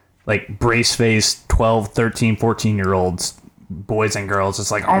brace face 12, 13, 14-year-olds, boys and girls.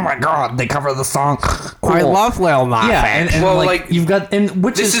 It's like, oh my god, they cover the song. Cool. I love Lil Nas Yeah, X. and Well, like, like, you've got, and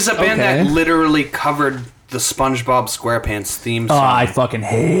which This is a band okay. that literally covered the SpongeBob SquarePants theme Oh, song. I fucking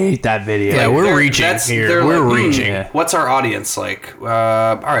hate that video. Yeah, we're They're- reaching here. they're We're like, reaching. Yeah. What's our audience like? All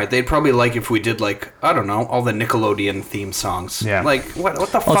right, they'd probably like if we did like, I don't know, all the Nickelodeon theme songs. Yeah. Like, what the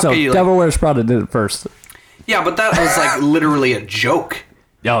fuck Also, are you? Devil Wears Prada did it first. Yeah, but that was like literally a joke.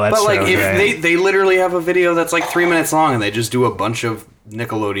 Oh, that's But like, true. if yeah. they literally have a video that's like 3 minutes long and they just do a bunch of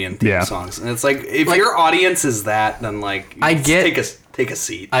Nickelodeon theme Yeah. songs, and it's like, if your audience is that, then like, I get- take a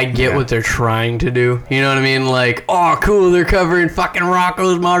seat. I get Yeah. what they're trying to do. You know what I mean? Like, oh, cool, they're covering fucking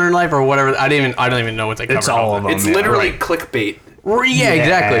Rocco's Modern Life or whatever. I don't even know what they cover. It's all of them. It's yeah, literally right. clickbait. Yeah,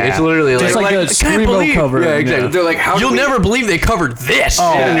 exactly. It's literally Just like I the can't Screamo believe- cover. Yeah, exactly. They're like, how do You'll we- never believe they covered this.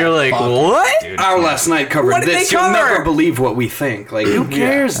 And you're like, fuck. what? Our last night covered What did this. they You'll cover? never believe what we think. Like, who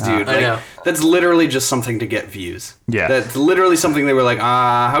cares, dude? I Like, know. that's literally just something to get views. Yeah. That's literally something they were like,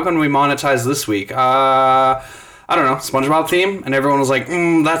 how can we monetize this week? I don't know, SpongeBob theme? And everyone was like,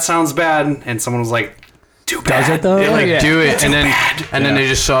 that sounds bad. And someone was like, too bad. Does it though? They like Yeah. do it, and then they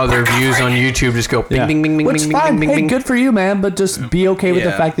just saw their views on YouTube just go bing, Yeah. bing, bing, bing, Which bing, fine. bing, bing, Hey, bing. good for you, man. But just be okay with the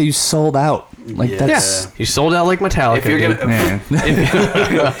Yeah. fact that you sold out. Like Yeah. that's You sold out like Metallica. If you're dude. gonna, man.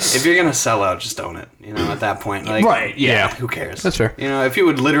 if you're gonna sell out, just own it. You know, at that point, like, Right, yeah. who cares? That's fair. You know, if you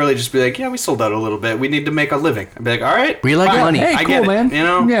would literally just be like, yeah, we sold out a little bit. We need to make a living. I'd be like, all right, We like fine. money. Hey, I cool, get it. man. You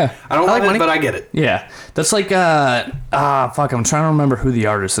know, Yeah. I don't I love like it, money. but I get it. Yeah, that's like fuck. I'm trying to remember who the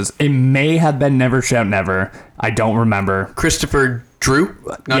artist is. It may have been Never Shout Never. I don't remember. Christopher Drew,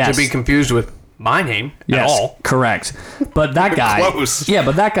 not Yes. to be confused with my name Yes, at all. correct. But that guy, Close. yeah,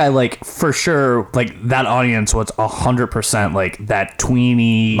 but that guy, like for sure, like that audience was 100% like that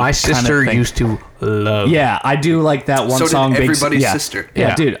tweeny. My kind of sister thing. used to love. Yeah, I do like that one So did song. everybody's yeah. sister. Yeah,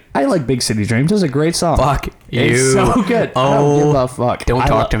 Yeah. dude, I like Big City Dreams. It's a great song. Fuck It's you. so good. I don't give a fuck. Don't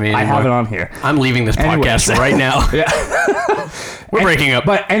talk to me I have anymore. it on here. I'm leaving this Anyways. podcast right now. Yeah. We're breaking up.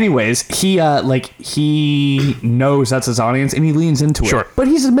 But anyways, he he knows that's his audience and he leans into Sure. it. But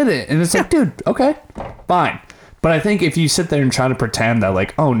he's admitted it, and it's like, dude, okay, fine. But I think if you sit there and try to pretend that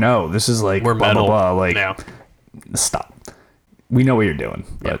like, oh no, this is like We're blah, metal. blah, blah, like now. stop. We know what you're doing,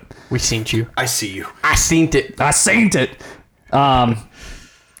 but We seen you. I see you. I seen it. I saint it.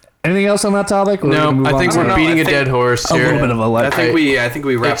 Anything else on that topic? Or we're No, gonna move I on think to we're no, beating I a think dead horse a here. little bit of a let. I think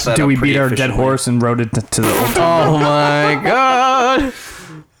we wrapped that Do up. we pretty beat our dead efficiently. horse and rode it to the old Oh my god.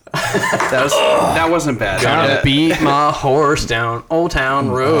 That wasn't bad. Gonna beat my horse down Old Town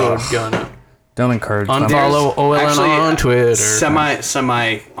Road. Gonna Don't encourage them. unfollow OLN Actually, on Twitter.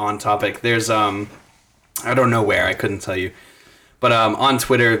 Semi on topic. There's I don't know where, I couldn't tell you, but on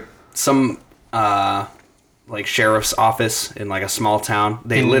Twitter, some like sheriff's office in like a small town,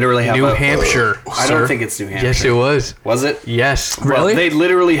 they literally have New a Hampshire. I sir. don't think it's New Hampshire. Yes, it was. Was it? Yes. Well, Really? they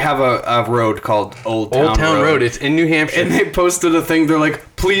literally have a road called Old Town, Old Town Road. It's in New Hampshire. and they posted a thing. They're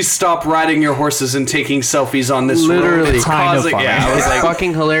like, "Please stop riding your horses and taking selfies on this road." Literally. It's Kind of causing, funny. yeah, I was It's like,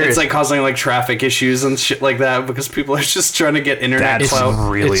 fucking hilarious. It's like causing like traffic issues and shit like that because people are just trying to get internet That's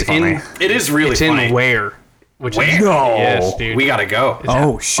clout. really It's funny. in It is really it's funny. in where? Which Where? is, No. yes, dude. We gotta go.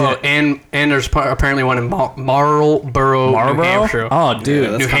 Oh shit. Oh, and there's apparently one in Marlborough, New Hampshire. Oh, dude. Yeah,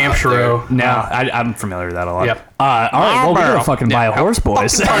 that's New kinda up Hampshire. No, I'm familiar with that a lot. Yep. All right, well, we gotta Marlboro. fucking buy a horse,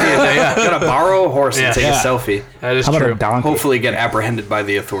 boys. Yeah, Gotta borrow a horse and take Yeah. a selfie. that is How about true. a donkey? Hopefully get apprehended by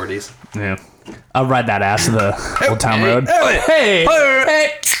the authorities. Yeah. I'll ride that ass to the Old Town Road. Hey!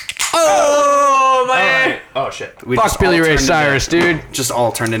 Hey! Oh, man! Oh, shit. We Fuck just Billy all Ray turned Cyrus, dude. Just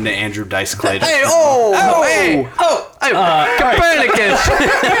all turned into Andrew Dice Clay. Hey, hey, Copernicus.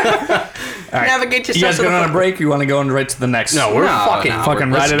 Navigate You yourself guys going on a break? You want to go right to the next? No, we're fucking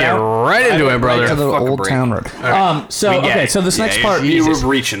fucking let's ride it get out. right into it, brother. Right to the Fuck a Old break. Town Road. So get it. this next Yeah, part, you were Jesus.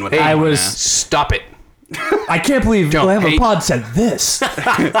 reaching with I that one, was- man. Stop it. I can't believe Glamour hate- Pod said this.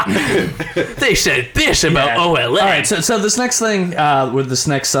 They said this about OLN. All right, so this next thing, with this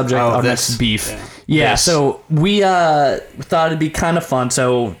next subject, Oh, our this. next beef. Yeah, This. so we thought it'd be kind of fun.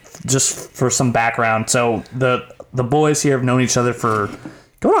 So just for some background, so the boys here have known each other for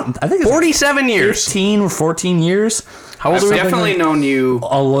going on, I think it's 47 years. 15 or 14 years. How old I've are we? definitely known you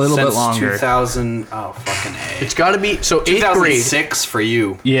A little bit since longer. 2000. Oh, fucking A. It's got to be, so 8th grade. 2006 for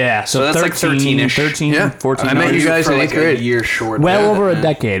you. Yeah, so that's like 13-ish. 13, Yeah. 14. I met Known you guys for in like 8th grade. a year short. well than over that, a man.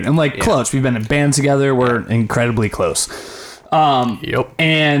 decade. And like close. We've been in bands together. We're incredibly close. Yep.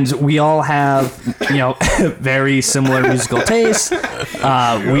 And we all have, very similar musical tastes.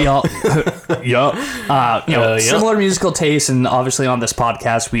 We all, similar musical tastes, and obviously on this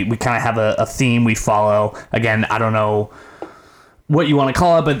podcast, we kind of have a theme we follow. Again, I don't know what you want to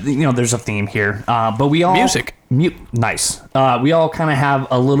call it, but there's a theme here. But we all Music. Nice. We all kind of have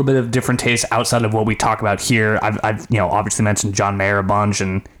a little bit of different tastes outside of what we talk about here. I've obviously mentioned John Mayer a bunch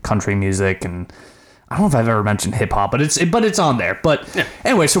and country music, and I don't know if I've ever mentioned hip hop, but it's on there. But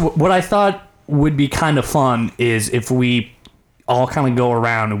anyway, so what I thought would be kind of fun is if we all kind of go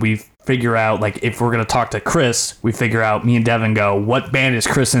around and we figure out, like, if we're gonna talk to Chris, we figure out, me and Devin go, what band is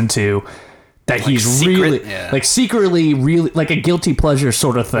Chris into that he's secret? really Yeah. secretly really like a guilty pleasure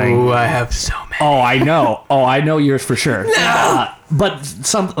sort of thing. Ooh, I have so many. Oh, I know. I know yours for sure. But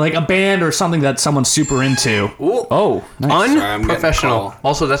some like a band or something that someone's super into. Ooh. Oh, nice. Sorry, I'm getting a Unprofessional. call.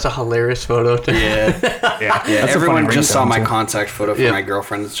 Also, that's a hilarious photo. Yeah. Yeah, Yeah, That's a everyone funny just saw ringtone, my too. contact photo for Yeah. my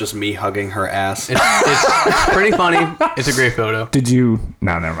girlfriend. It's just me hugging her ass. It's pretty funny. It's a great photo. Did you?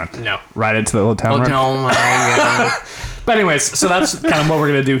 No, never mind. No. Right into the Old Town Oh, Road. my God. But anyways, so that's kind of what we're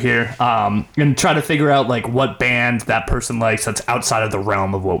gonna do here, and try to figure out like what band that person likes that's outside of the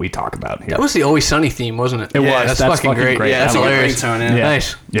realm of what we talk about here. That was the Always Sunny theme, wasn't it? It was. That's, That's fucking fucking great. great. Yeah, That's that's a good hilarious. ringtone, yeah. Yeah.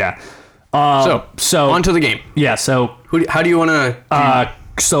 Nice. Yeah. So On to the game. yeah. So How do you want to...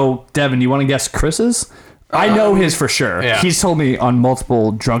 so Devin, you want to guess Chris's? I know his for sure. yeah. He's told me on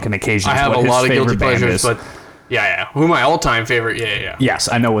multiple drunken occasions. I have what a his lot of favorite guilty band pleasures, is. but... Yeah. Who my all-time favorite? Yeah. Yes,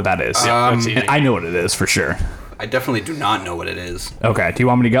 I know what that is. That's easy. And I know what it is for sure. I definitely do not know what it is. Okay. Do you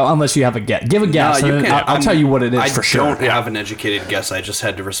want me to go? Unless you have a guess. Give a guess. and then I'll tell you what it is I for sure. don't have an educated guess. I just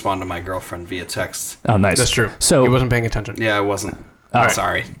had to respond to my girlfriend via text. Oh, nice. That's true. So, he wasn't paying attention. Yeah, I wasn't. right.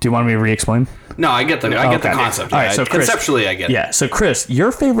 Sorry. do you want me to re-explain? No, I get the Okay. concept. All right, Yeah, so Chris- conceptually, I get it. Yeah. So, Chris,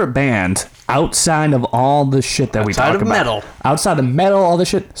 your favorite band outside of all the shit that we Outside talk of about, metal. outside of metal, all the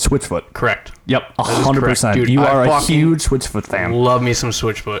shit, Switchfoot. Correct. Yep, is 100%. correct. Dude, You I are a fucking huge Switchfoot fan. Love me some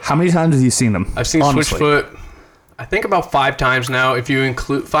Switchfoot. How many times have you seen them? I've seen Honestly. Switchfoot, I think about 5 times now, if you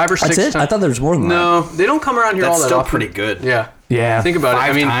include 5 or 6 That's it? times. I thought there was more than that. No, they don't come around here That's all that still often. pretty good. Yeah. Yeah. Think about it. 5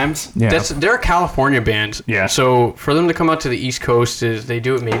 I mean, times? Yeah. they're a California band. Yeah. So for them to come out to the East Coast is they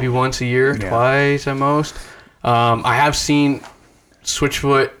do it maybe once a year, twice at most. I have seen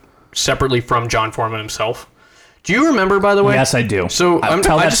Switchfoot separately from John Foreman himself. Do you remember, by the way? Yes, I do. So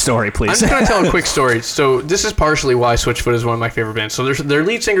Tell that story, please. I'm just gonna tell a quick story. So this is partially why Switchfoot is one of my favorite bands. So their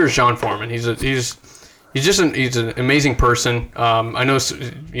lead singer is John Foreman. He's an amazing person. I know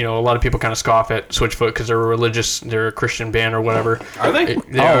a lot of people kind of scoff at Switchfoot because they're a Christian band or whatever. Are they?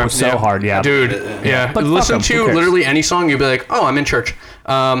 are, so hard, yeah. dude. Yeah, But fuck listen 'em, who to cares? literally any song, you'll be like, oh, I'm in church.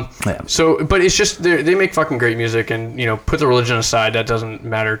 So, but it's just they make fucking great music, and put the religion aside, that doesn't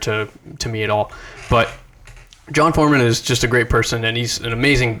matter to me at all. But John Foreman is just a great person, and he's an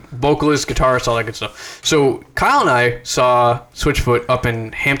amazing vocalist, guitarist, all that good stuff. So Kyle and I saw Switchfoot up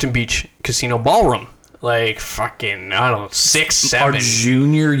in Hampton Beach Casino Ballroom, like fucking, I don't know, 6, 7. Our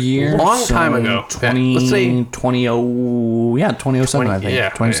junior year. Long time ago. 20, Let's say 2007, I think. Yeah,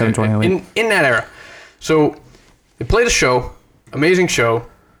 27, 2008. in that era. So they played a show, amazing show.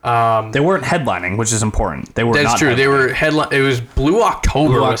 They weren't headlining, which is important. They were That's not true. They headlining. were headline. It was Blue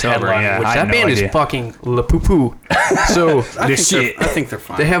October. Blue was October, headlining, yeah. which I had that no band idea. is fucking la poo poo. So I shit. think they're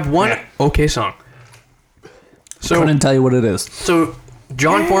fine. they have one okay song. So Couldn't tell you what it is.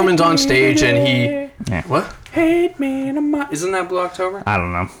 John Foreman's on stage and he Yeah. what? Hate me in a Isn't that Blue October? I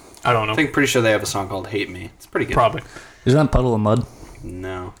don't know. I don't know. I think pretty sure they have a song called Hate Me. It's pretty good. Probably. Is that Puddle of Mud?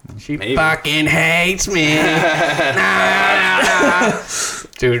 No. She Maybe. fucking hates me.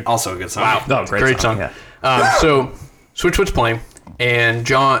 Dude. Also a good song. Wow. Oh, Great song. Yeah. So Switch was playing, and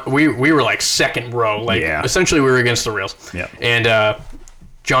John, we were like second row. Like, essentially we were against the rails. Yeah. And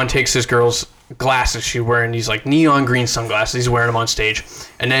John takes this girl's glasses. She's wearing these like neon green sunglasses. He's wearing them on stage.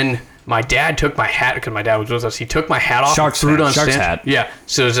 And then my dad took my hat, because my dad was with us. He took my hat off and threw it on Sharks stage. hat. Yeah.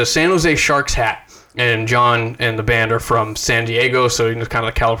 So it's a San Jose Sharks hat. And John and the band are from San Diego, so it's kind of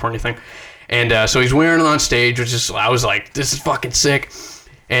a California thing. And so he's wearing it on stage, which is, I was like, this is fucking sick.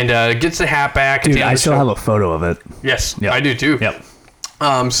 And gets the hat back. Dude, at the end I of the still show. have a photo of it. Yes, Yep. I do too.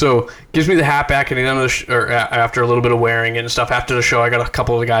 Yep. So gives me the hat back at the end of the after a little bit of wearing it and stuff. After the show, I got a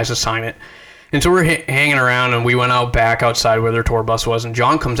couple of the guys to sign it. And so we're hanging around, and we went out back outside where their tour bus was, and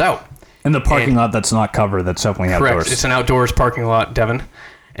John comes out. In the parking lot that's not covered, that's definitely Correct. outdoors. It's an outdoors parking lot, Devin.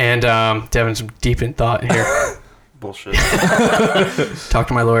 And Devin's deep in thought here. Bullshit. Talk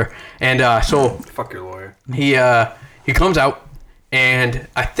to my lawyer. And so Fuck your lawyer. he comes out, and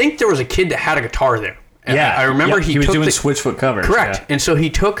I think there was a kid that had a guitar there. And Yeah. I remember Yep, he was took doing the, Switchfoot covers. Correct. Yeah. And so he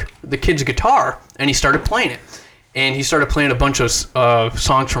took the kid's guitar and he started playing it. And he started playing a bunch of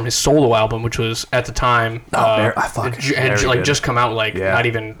songs from his solo album, which was at the time very had like good. just come out, like Yeah. not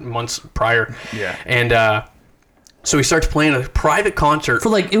even months prior. Yeah. And so he starts playing a private concert. For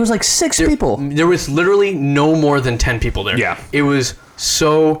like, it was like 6 people. There was literally no more than 10 people there. Yeah. It was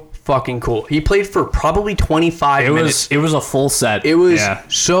so fucking cool. He played for probably 25 minutes. It was a full set. It was Yeah.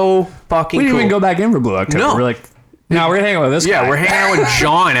 so fucking We didn't cool. even go back in for Blue October. No. We're like, no, we're hanging out with this guy. Yeah, we're hanging out with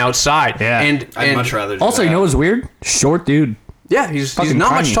John outside. Yeah. And I'd much rather do Also, that. you know what's weird? Short dude. yeah, he's Fucking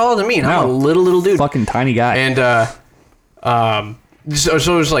not much tiny. taller than me, and I'm a No. little dude. Fucking tiny guy. And so it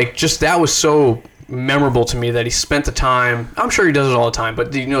was like, just that was so memorable to me that he spent the time. I'm sure he does it all the time,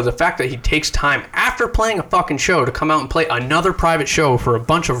 but the fact that he takes time after playing a fucking show to come out and play another private show for a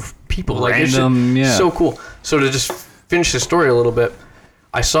bunch of people, like it's Random, yeah. so cool. So to just finish the story a little bit,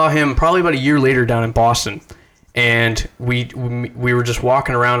 I saw him probably about a year later down in Boston. And we were just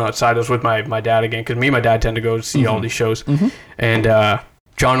walking around outside. I was with my dad again, because me and my dad tend to go see all these shows. And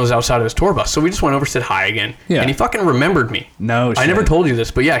John was outside of his tour bus, so we just went over, said hi again. Yeah. And he fucking remembered me. No I never shit. told you this,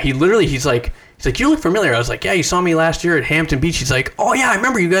 but yeah, he's like, you look familiar. I was like, yeah, you saw me last year at Hampton Beach. He's like, oh yeah, I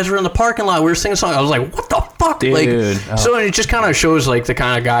remember you guys were in the parking lot. We were singing a song. I was like, what the fuck, Dude. like. So it just kind of shows like the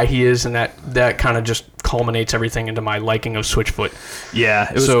kind of guy he is, and that kind of just culminates everything into my liking of Switchfoot. Yeah,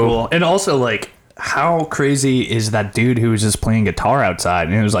 it was So- cool. And also, like, how crazy is that dude who was just playing guitar outside?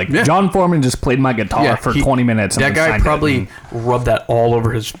 And it was like, Yeah. John Foreman just played my guitar for 20 minutes. And That then guy signed it. probably And rubbed that all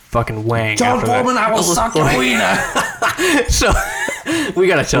over his fucking wang. John after that. Foreman, I will suck your wiener. So we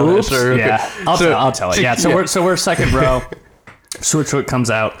gotta tell that Oops. story. Okay. Yeah, I'll tell it. Yeah, so we're second row. Switchfoot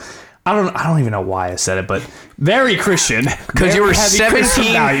comes out. I don't even know why I said it, but very Christian. Because you were Very heavy Christian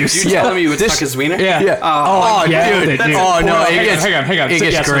 17. values. You telling me you would suck his wiener? Yeah. Oh, yeah, dude. dude. Oh no, it gets, hang on. It So,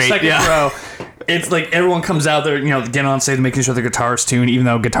 gets so great. second Yeah. row. It's like everyone comes out there, getting on stage, making sure the guitar's tuned, even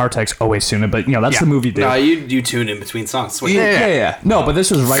though guitar tech's always tuned. But that's the movie dude. No, you tune in between songs. Sweet. Yeah. No, but this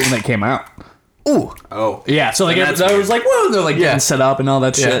was right when they came out. Ooh. Oh. Yeah, so like Then I that's was like, whoa, they're like Yeah. getting set up and all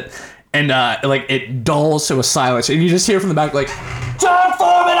that Yeah. shit. And like it dulls to a silence, and you just hear from the back like, John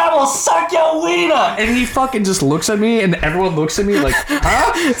Foreman, I will suck your wiener. And he fucking just looks at me, and everyone looks at me like,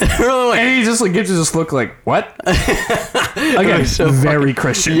 huh? And he just like gives this look like, what? Again, was so very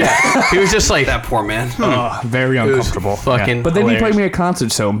Christian. Yeah. He was just like, That poor man. Very uncomfortable. fucking But then he hilarious. played me a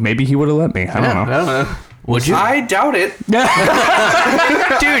concert, so maybe he would have let me. I don't know. I don't know. Would you? I doubt it.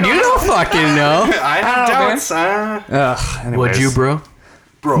 Dude, you don't fucking know. I have know, doubts. Anyways. Would you, bro?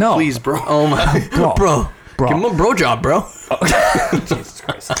 Bro, No. please, bro. Oh my, bro. Give him a bro job, bro. Jesus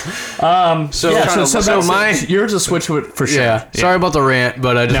Christ. So, Yeah, so so that's my, it. Yours is Switchfoot for sure. yeah. Sorry about the rant,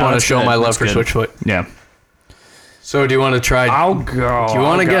 but I just No, want to it's show good. my love It's for good. Switchfoot. Yeah. So, do you want to try? I'll go. Do you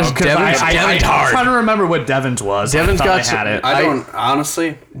wanna guess Devin's? I'm Devin's hard. trying to remember what Devin's was. Devin's I got thought I had it. I don't,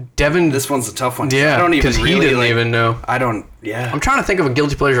 honestly, Devin. this one's a tough one. Yeah, I don't even because he really, didn't like, even know. I don't, yeah. I'm trying to think of a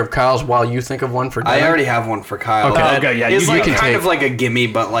guilty pleasure of Kyle's while you think of one for Devin. I already have one for Kyle. Okay. that Okay, yeah, is you like can kind take- of like a gimme,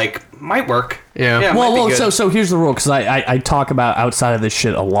 but like might work. Yeah. it might be Well, good. so here's the rule, because I talk about outside of this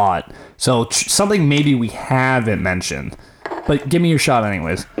shit a lot. So something maybe we haven't mentioned, but give me your shot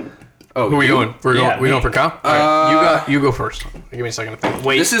anyways. Oh, Who are we you? going? We're Yeah, going for Kyle. All right, you go first. Give me a second to think.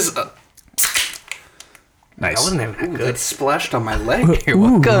 Wait, This is. Nice. that wasn't even that Ooh, good. that splashed on my leg. You're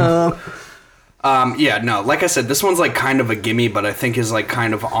welcome. Yeah, no, like I said, this one's like kind of a gimme, but I think is like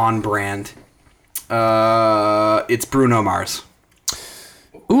kind of on brand. It's Bruno Mars.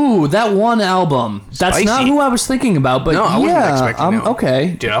 Ooh, that one album. That's Spicy. not who I was thinking about, but No, I wasn't expecting that one. okay.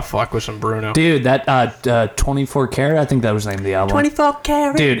 Dude, I'll fuck with some Bruno. Dude, that 24 Karat, I think that was the name of the album. 24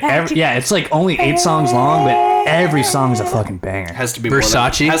 karat. Dude, it's like only 8 songs long, but every song's a fucking banger. Has to be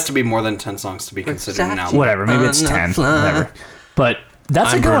Versace? has to be more than 10 songs to be considered an album. Whatever, maybe it's 10, whatever. But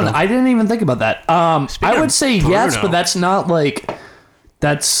that's a good Bruno. one. I didn't even think about that. I would of say yes, Bruno. but that's not like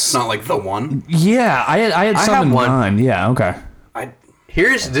It's not like the one. yeah. I had I some have in one. mind. Yeah, okay.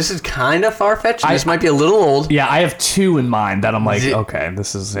 This is kind of far-fetched. This might be a little old. Yeah, I have 2 in mind that I'm like, Is it- okay,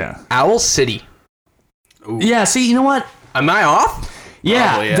 this is Owl City. Yeah, see, you know what? Am I off? Yeah,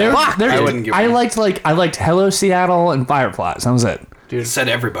 Probably, yeah. there, Fuck. there, I wouldn't give I one. liked Hello Seattle and Fireflies. That was it. Dude, said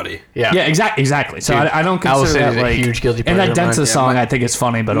everybody. Yeah. Yeah, exactly. So Dude, I don't Owl consider City's that a like huge guilty And pleasure that of mine. Denta song, I think is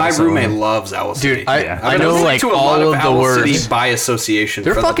funny, but My also, roommate loves Owl City. Dude, I I've been know listening like to a lot all of the Owl words. City by association.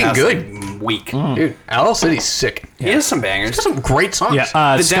 They're for fucking the past, good. Like, week. Dude, Owl City's sick. He has some bangers. Some great songs.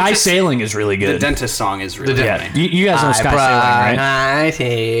 yeah, The Sky Dentist- Sailing is really The good. Dentist song is really Yeah, funny. you guys know Sky Sailing,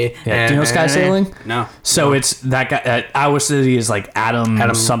 right? Yeah, do you know Sky Sailing? No. So it's that guy. Owl City is like Adam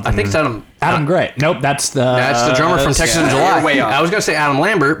something. I think it's Adam Gray. Nope, that's the drummer from Texas in yeah, July. you're way off. I was gonna say Adam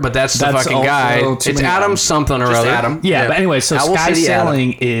Lambert, but that's the That's fucking also guy. too It's many Adam Adams. something or Just other. Adam. Yeah, but anyway, so Owl Sky City Adam.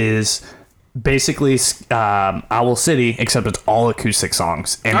 Sailing is basically Owl City, except it's all acoustic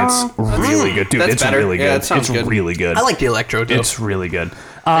songs, and it's really good, dude. That's It's better. really Yeah, good. that sounds it's good. really good. I like the electro too. It's really good.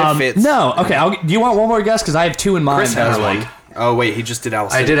 fits. No, okay. Do you want one more guess? Because I have 2 in mind. Chris that has are one. like, Oh, wait, he just did Owl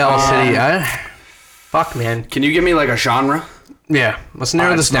City. I did Owl City. Fuck, man. Can you give me like a genre? Yeah, let's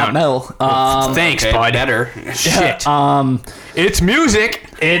narrow this it's not down. metal. Thanks, Okay, bud. better. Shit. It's music.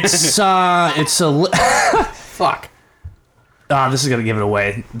 It's Fuck. this is gonna give it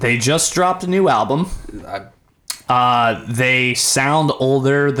away. They just dropped a new album. They sound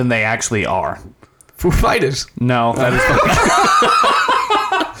older than they actually are. Foo Fighters. No, that is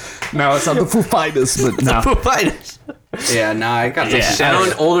no, it's not the Foo Fighters, but no. Foo Fighters. Yeah, nah, I got this.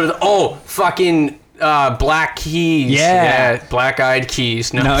 Sound older than fucking Black Keys. Yeah. Black Eyed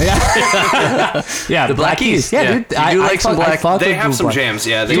Keys. No. No, yeah, yeah, the Black Keys. Yeah, Yeah. dude, You do like some Black- They have some jams,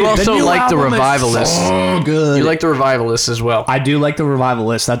 yeah. They You do. also new like the album is Revivalists. So good. You like the Revivalists as well. I do like the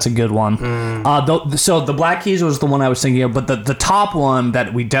Revivalist. That's a good one. So the Black Keys was the one I was thinking of, but the top one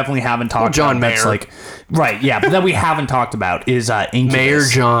that we definitely haven't talked John about. That's Mayer. like, right, yeah, but that we haven't talked about is Incubus. Mayor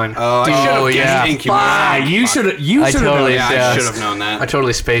John. Oh, I should have yeah. guessed Incubus. You should. You I should totally- have. Yeah, I Yeah. should have known that. I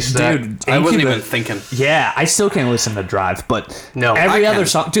totally spaced that. Dude, I wasn't Incubus- even thinking. Yeah, I still can't listen to Drive, but No, every I other can.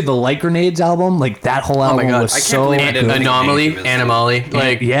 song, dude, the Light Grenades album, like that whole album God, was I can't so believe I didn't good. think Anomaly, Incubus. Anomaly.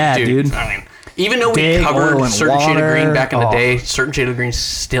 Like, yeah, dude. I mean, even though we Dig, Oil, covered and Certain Shade of Water. Green back in the Oh. day, Certain Shade of Green's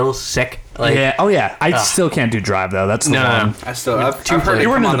still sick. Like, Yeah, oh yeah, I still can't do Drive though. That's the No, no, one. no. I still, I've heard players. it You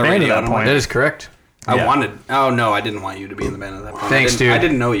were come in on the the band at radio. that point. that is correct. I Yeah. wanted. Oh no, I didn't want you to be in the band at that point. Thanks, dude. I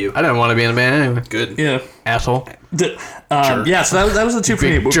didn't know you. I didn't want to be in the band anyway. Good. Yeah. Asshole. Yeah, so that was the 2 for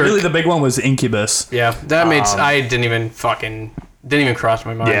me. Big But jerk. really, the big one was Incubus. Yeah, that made. I didn't even cross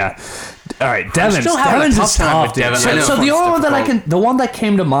my mind. Yeah. All right, Devin. still having a Devin's tough is time tough, with dude. Devin. I So, know. so the It's only one that difficult. the one that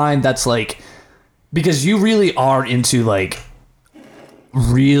came to mind that's like, because you really are into like,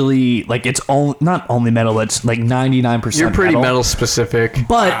 really like it's all not only metal, it's like 99%. You're pretty metal specific.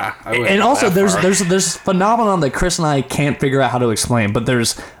 But I wouldn't and go also that there's far. there's there's phenomenon that Chris and I can't figure out how to explain. But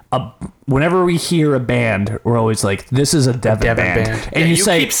there's whenever we hear a band, we're always like, "This is a Devin band," and Yeah, you you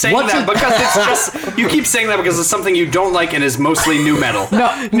say, keep saying "What's that a-" because it's just you keep saying that because it's something you don't like and is mostly new metal.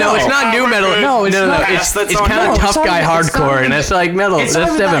 No, it's not new metal. No, it's not. It's, That's it's on- kind no, of it's tough not guy even- it's not hardcore, even- and that's like metal. It's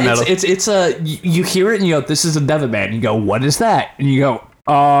That's not even Devin that. metal. It's you hear it and you go, "This is a Devin band." You go, "What is that?" And you go,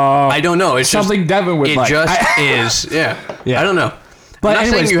 I don't know. It's something just, Devin would It like." just is. Yeah. Yeah. I don't know. But I'm not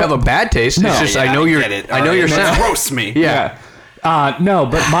anyways, saying you have a bad taste. No. It's just Yeah, I know get it. I know All your right, sound. roast me. Yeah. No,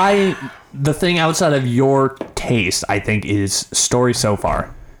 but the thing outside of your taste, I think, is Story So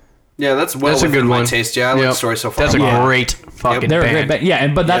Far. Yeah, that's well That's a within good my one. taste. Yeah, I like Yep. Story So Far. That's a Yeah. great fucking They're a band. great band. Yeah,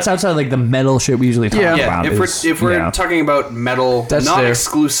 but that's outside like the metal shit we usually talk Yeah. Yeah, about. if we're talking about metal, That's not there.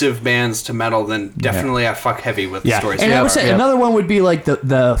 exclusive bands to metal, then definitely I fuck heavy with yeah, Story So and I Far. would say Yep. another one would be like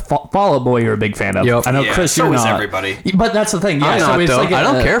the Fall Out Boy you're a big fan of. Yep. I know Yeah, Chris, so you're is not. everybody. But that's the thing. Yeah, I'm so not, it's though. like I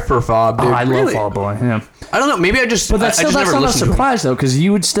don't care for Fob, dude. Oh, I love Really? Fall Out Boy. Yeah. I don't know. Maybe I just. But that's I still just that's never not a listened to them. surprise though, because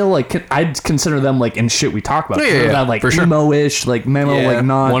you would still like I'd consider them like in shit we talk about. Yeah, yeah, Consider yeah, that, like for sure. emo-ish, like metal, Yeah. like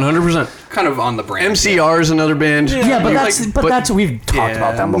not. 100%. kind of on the brand. MCR is another band. Yeah, but You that's like- but that's we've talked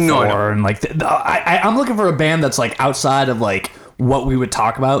about them before, No, I know. and like I'm looking for a band that's like outside of like what we would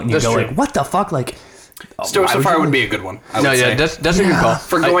talk about, and you That's go true. like, what the fuck, like. Stowe Safari would be a good one. I would say. that's a good call.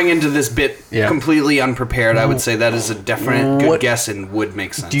 For going into this bit completely unprepared, I would say that is a definite good guess and would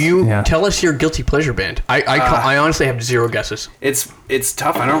make sense. Do you tell us your guilty pleasure band? I honestly have 0 guesses. It's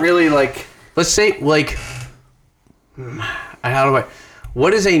tough. I don't really like. Let's say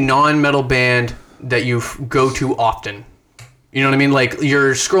what is a non-metal band that you go to often? You know what I mean? Like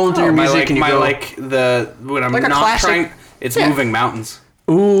you're scrolling through your music and you go when I'm like not classic, trying. It's Moving Mountains.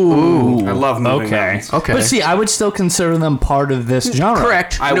 Ooh. I love Moving Mountains. Okay. But see, I would still consider them part of this genre.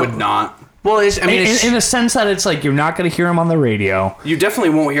 Correct. I would not. Well, in a sense that it's like you're not going to hear them on the radio. You definitely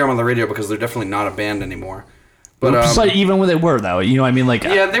won't hear them on the radio because they're definitely not a band anymore. But even when they were, though, you know what I mean? Like,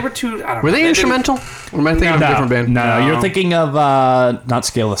 yeah, they were too. I don't were know. they instrumental? Or am I thinking of a different band? No, you're thinking of not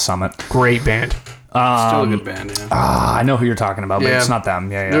Scale the Summit. Great band. Still a good band. Yeah. I know who you're talking about, but it's not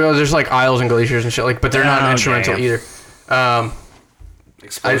them. Yeah. There's like Isles and Glaciers and shit, but they're not instrumental either.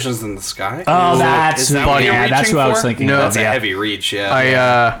 Explosions in the Sky. Oh, that's what you're that's reaching what I was for? thinking. No, That's a yeah. heavy reach.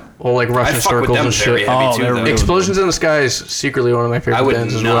 Yeah. Like Russian I fuck with circles them and very shit. heavy too. they're Though. really Explosions in the Sky is secretly one of my favorite I would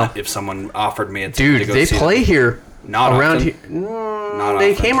bands as not well. if someone offered me a ticket to Dude, go they see play them. here Not around often. here. Not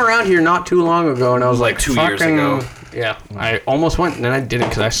They often. came around here not too long ago, and I was like 2 years ago. Yeah, I almost went, and then I didn't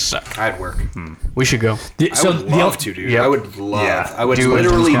because I suck. I'd work. We should go. I would love to, dude. Yep. I would love. Yeah. I would Do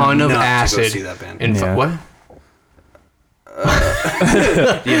literally a ton of not acid. to go see that band. And Yeah. what?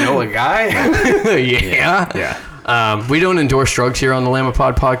 You know a guy? Yeah. We don't endorse drugs here on the Llama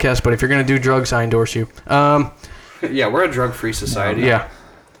Pod podcast, but if you're gonna do drugs, I endorse you. Yeah, we're a drug-free society. Yeah.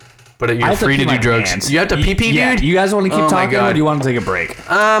 But I you're have free to pee do my drugs. pants. You have to pee, Yeah. dude. You guys want to keep Oh my talking, or God. do you want to take a break? No,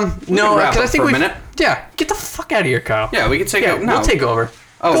 can wrap because I up think for a we. minute. Yeah, get the fuck out of here, Kyle. Yeah, we can take Yeah, it. No, we'll take over.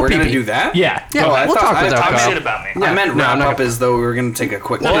 Oh, Go we're gonna pee-pee. do that? Yeah. Yeah, Oh, I we'll thought- talk without I- Kyle. shit about me. I meant No, I'm wrap not up gonna- as though we were gonna take a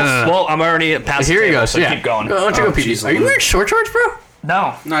quick. no, no. Well, I'm already past Here the he table, goes. so Yeah. keep going. Why don't you go pee? jeez, Are you wearing short shorts, bro?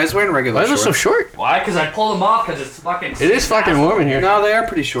 No. No, he's wearing regular Why are they so shorts. short? Why? Because I pulled them off because it's fucking... It is fucking warm in here. No, they are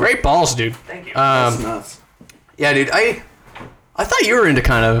pretty short. Great balls, dude. Thank you. That's nuts. Yeah, dude. I thought you were into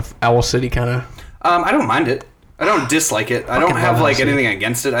kind of Owl City, kind of. I don't mind it. I don't dislike it. I don't have love like Owl City. anything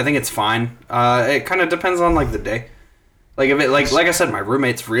against it. I think it's fine. It kind of depends on like the day. Like if it like I said, my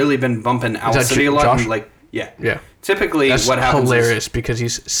roommate's really been bumping Owl that City a lot. Josh? And, like yeah. Yeah. Typically, That's what happens hilarious because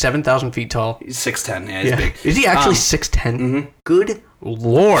he's 7,000 feet tall. is he's 6'10". Yeah, he's big. Is he actually 6'10"? Good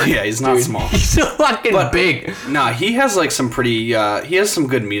lord. Yeah, he's not Dude, small. He's fucking But- big. Nah, he has like some pretty. He has some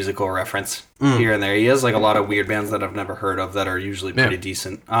good musical reference here and there. He has like a lot of weird bands that I've never heard of that are usually pretty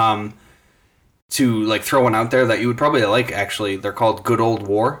decent. To like throw one out there that you would probably like. Actually, they're called Good Old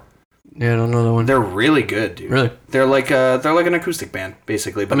War. Yeah, I don't know that one. They're really good, dude. Really? They're like an acoustic band,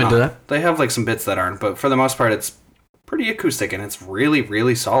 basically. But I'm into not. that. They have like some bits that aren't, but for the most part, it's pretty acoustic and it's really,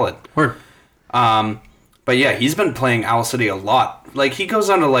 really solid. Word. But yeah, he's been playing Owl City a lot. Like he goes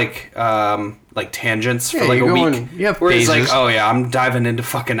on to like tangents for Yeah, like you a go week. on- you have where he's like, phases. oh yeah, I'm diving into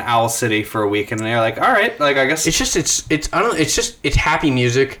fucking Owl City for a week, and they're like, all right, like I guess It's just it's happy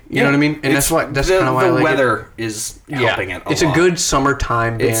music. You know what I mean? And that's kind of why I the like weather is it. helping it. It's lot. a good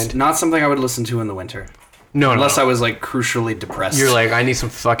summertime band. It's not something I would listen to in the winter, no, unless no. I was like crucially depressed. You're like, I need some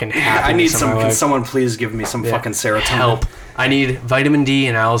fucking happiness. I need in my some. Can life. someone please give me some fucking serotonin? Help. I need vitamin D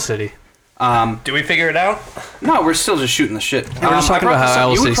in Owl City. Do we figure it out? No, we're still just shooting the shit. We're just talking I brought about this how up.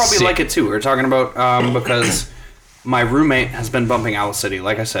 Owl You would City's probably sick. like it too. We're talking about because my roommate has been bumping Owl City,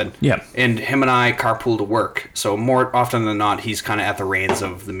 like I said. Yeah. And him and I carpool to work, so more often than not, he's kind of at the reins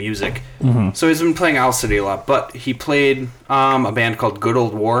of the music. So he's been playing Owl City a lot. But he played a band called Good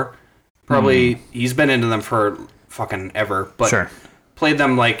Old War. Probably he's been into them for fucking ever. But Sure. played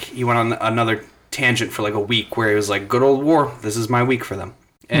them like he went on another tangent for like a week where he was like, Good Old War, this is my week for them.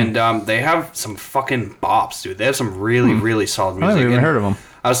 And they have some fucking bops, dude. They have some really, really solid music. I haven't even And heard of them.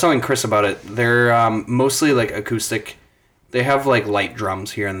 I was telling Chris about it. They're mostly like acoustic. They have like light drums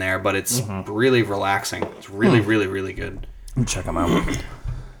here and there, but it's really relaxing. It's really, really, really good. Check them out.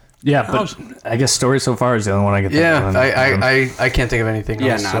 Yeah, but I guess story so far is the only one I can think of. I can't think of anything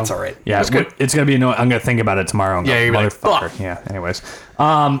Yeah, else. nah, it's all right. Yeah, That's good. It's gonna be I'm gonna think about it tomorrow. And Yeah, go, you're gonna be like, motherfucker. fuck. Yeah. Anyways,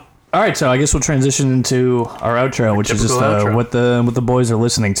 all right. So I guess we'll transition into our outro, which is just typical outro. what the boys are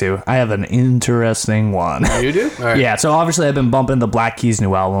listening to. I have an interesting one. You do? All right. Yeah. So obviously I've been bumping the Black Keys'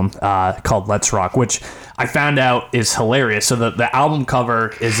 new album called Let's Rock, which I found out is hilarious. So the album cover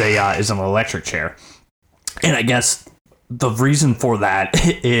is is an electric chair, and I guess the reason for that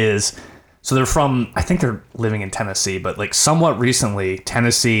is. So they're from, I think they're living in Tennessee, but like somewhat recently,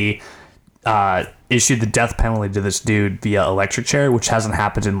 Tennessee issued the death penalty to this dude via electric chair, which hasn't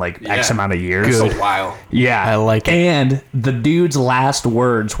happened in like X Yeah. amount of years. It's a while. Yeah. I like it. And the dude's last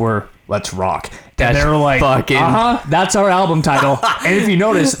words were, "Let's rock." And they were like, that's our album title. And if you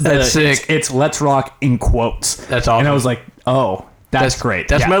notice, That's sick. It's Let's Rock in quotes. That's awesome. And I was like, oh, that's great.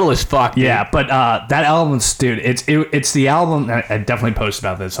 That's metal as fuck, dude. Yeah, but that album's, dude, it's the album. I definitely posted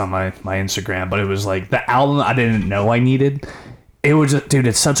about this on my Instagram, but it was like the album I didn't know I needed. It was just, dude,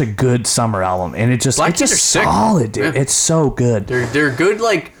 it's such a good summer album, and it's just solid, dude. Yeah. It's so good. They're good,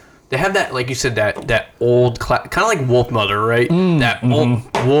 like, they have that, like you said, that old, kind of like Wolf Mother, right? That old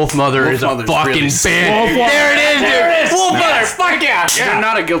Wolf Mother is a fucking really band. There it is, dude. Wolf Mother, fuck yeah. They're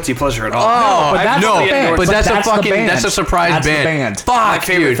not a guilty pleasure at all. Oh, but that's a fucking, that's a surprise that's band. The band. Fuck, my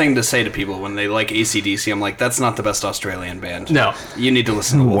favorite dude. thing to say to people when they like AC/DC, I'm like, that's not the best Australian band. No. You need to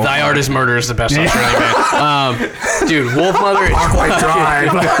listen to Wolf Die Artist Murder is the best Australian band. Dude, Wolf Mother is Parkway Drive.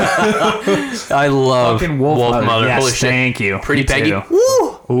 I love Fucking Wolf Mother. Yes, Holy shit. thank you. Pretty Me Peggy. too.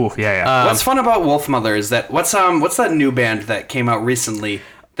 Woo! Ooh, yeah. What's fun about Wolf Mother is that what's that new band that came out recently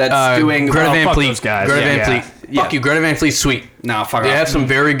that's doing Greta Van fuck Fleet. those guys. Greta Yeah, Van yeah. Fleet. Fuck you, Greta Van Fleet's sweet. No, fuck They off. have some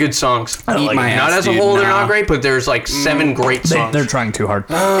very good songs. Eat like my it. Not ass, as a dude, whole, they're nah. not great, but there's like 7 great songs. They're trying too hard.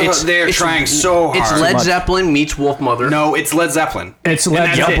 They're trying so hard. It's Led Zeppelin meets Wolf Mother. No, it's Led Zeppelin. It's Led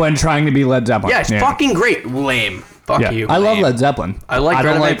that's Zeppelin trying to be Led Zeppelin. Yeah, it's fucking great. Lame. Fuck Yeah. you. I love Led Zeppelin. I like I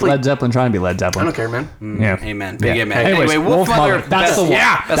Greta don't Van like Fleet. Led Zeppelin trying to be Led Zeppelin. I don't care, man. Yeah. Amen. Big Yeah. amen. Anyways, Anyway, Wolf Mother. That's the one.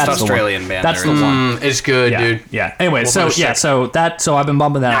 Best That's the Australian one. band. That's there the is. one. It's good, Yeah, dude. yeah. Anyway, so Mother's sick. so I've been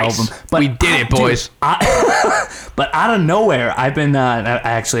bumping that Nice. album. But We did it, boys. But out of nowhere, I've been. I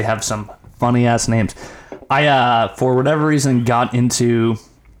actually have some funny ass names. I for whatever reason got into.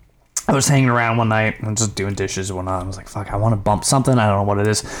 I was hanging around one night and just doing dishes and whatnot. I was like, "Fuck, I want to bump something. I don't know what it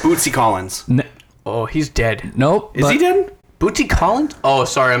is." Bootsy Collins. Oh, he's dead. Nope. Is he dead? Bootsy Collins? Oh,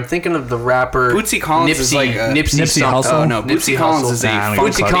 sorry. I'm thinking of the rapper. Bootsy Collins is like a- Nipsey Nipsey something. Hussle? Oh no, Bootsy Collins is a Nah,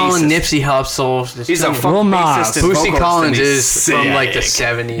 funk Bootsy Collins, bassist. Nipsey Hussle. He's a Lil funk Nas. bassist and Bootsy vocalist, Collins and he's is from sick. like the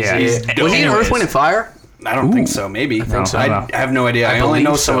 70s. Yeah, Yeah. he's Was he in dope. Earth, Wind, and Fire? I don't think so. Maybe. I think so. I have no idea. I only believe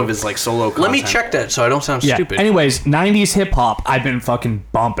know some so. of his like solo content. Let me check that so I don't sound Yeah. stupid. Anyways, 90s hip hop. I've been fucking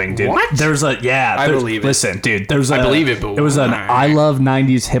bumping, dude. What? There's a I believe it. Listen, dude. There's a. I believe it, but it was an alright. I love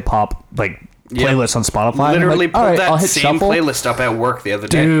 90s hip hop like playlist on Spotify. Literally I'm like, pulled alright, I'll that hit same shuffle. playlist up at work the other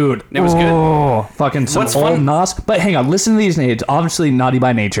day. Dude, it was good. Oh, fucking some What's old fun- Nas. But hang on, listen to these names. Obviously, Naughty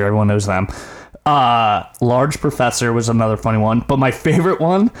by Nature. Everyone knows them. Large Professor was another funny one. But my favorite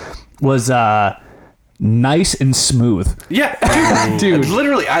one was Nice and Smooth. Yeah, Dude.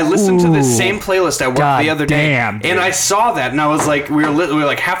 Literally, I listened to this Ooh. same playlist at work God the other day, damn, dude. and I saw that, and I was like, we were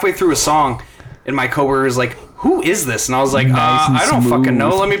like halfway through a song, and my coworker was like, "Who is this?" And I was like, Nice and "I don't fucking know.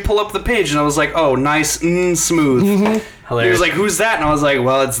 smooth. Let me pull up the page." And I was like, "Oh, Nice and Smooth." He Hilarious. was like, "Who's that?" And I was like,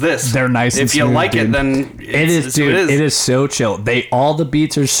 "Well, it's this." They're nice and If you smooth, like it, dude. then It is, dude. It is so chill. All the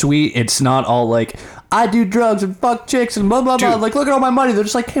beats are sweet. It's not all like I do drugs and fuck chicks and blah blah blah. Dude. Like, look at all my money. They're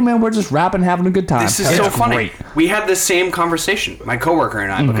just like, hey man, we're just rapping, having a good time. This is It's so funny. great. We had this same conversation, my coworker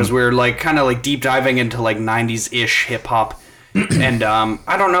and I, because we were like kind of like deep diving into like 90s ish hip hop. And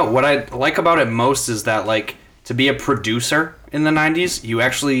I don't know, what I like about it most is that like to be a producer in the 90s, you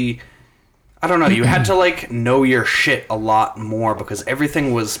actually, I don't know, you had to like know your shit a lot more because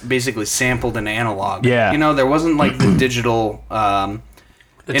everything was basically sampled and analog. Yeah. You know, there wasn't like the digital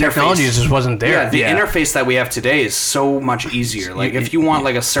the technology just wasn't there. yeah, the Yeah. interface that we have today is so much easier. Like, if you want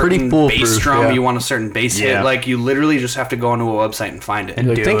like a certain foolproof, bass drum, yeah. you want a certain bass Yeah. hit, like you literally just have to go onto a website and find it.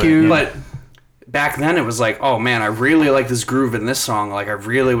 Like, do thank it, you. yeah. But back then, it was like, oh man, I really like this groove in this song. Like, I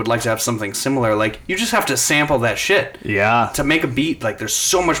really would like to have something similar. Like, you just have to sample that shit. Yeah. To make a beat, like, there's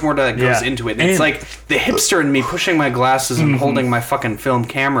so much more that goes Yeah. into it. And it's And- like the hipster in me pushing my glasses and holding my fucking film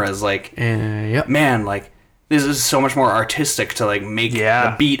camera is like, Yep. man, like, this is so much more artistic to like make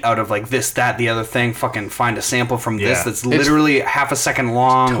Yeah. a beat out of like this, that, the other thing. Fucking find a sample from this Yeah. that's literally half a second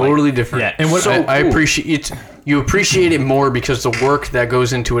long. Totally like, different. Yeah, and what- So I cool. appreciate it. You appreciate it more because the work that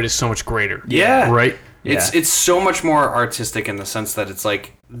goes into it is so much greater. Yeah. Right? It's so much more artistic in the sense that it's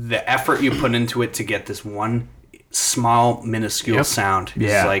like the effort you put into it to get this one small minuscule Yep. sound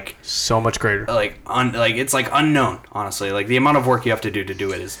Yeah. is like So much greater. it's like unknown, honestly. Like the amount of work you have to do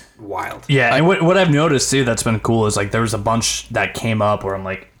it is wild. Yeah, and what I've noticed too that's been cool is like there was a bunch that came up where I'm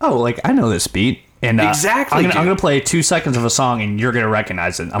like, oh, like I know this beat. And Exactly, I'm dude. gonna play 2 seconds of a song and you're gonna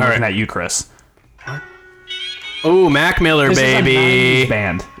recognize it. I'm looking right. at you, Chris. Oh, Mac Miller, This is a 90s baby.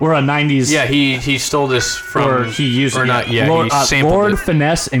 band. We're a 90s. Yeah, he stole this from. Or he used or it. not? Yeah, Lord, he sampled Lord it.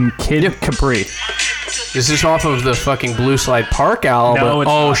 Finesse and Kid Capri. Is this off of the fucking Blue Slide Park album? No, it's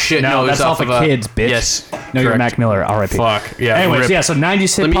oh not. shit! No, it's that's off of Kids, bitch. Yes. No, you're correct. Mac Miller. R.I.P. Fuck yeah. Anyways, rip. yeah. So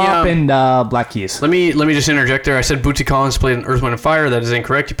 90s hip me, hop and Black Keys. Let me just interject there. I said Bootsy Collins played in Earth, Wind, and Fire. That is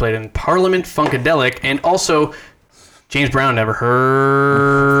incorrect. He played in Parliament Funkadelic, and also James Brown, never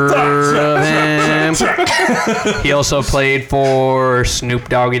heard of him. He also played for Snoop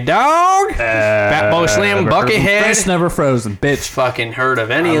Doggy Dogg, Fatboy Slim, Buckethead. Fresh never frozen, bitch. Fucking heard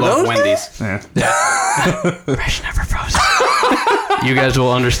of any of love those? Wendy's. Yeah. Fresh never frozen. You guys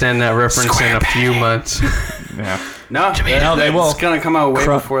will understand that reference in a few months. Yeah. No, they will. It's gonna come out way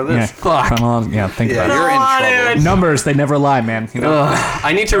before this. Yeah. Fuck. Come on. Yeah, think Yeah, about you're in trouble. it. Numbers, they never lie, man. You know?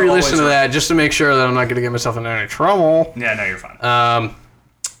 I need to re-listen to that just to make sure that I'm not going to get myself in any trouble. Yeah, no, you're fine.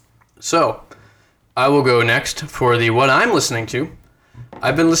 So, I will go next for the what I'm listening to.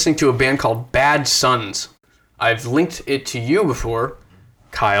 I've been listening to a band called Bad Sons. I've linked it to you before,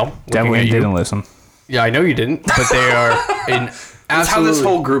 Kyle. Definitely didn't listen. Yeah, I know you didn't, but they are an That's how this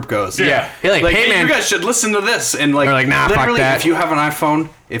whole group goes. Yeah. Hey, Like, hey, man. you guys should listen to this. And like, They're like, nah, fuck literally, that. if you have an iPhone,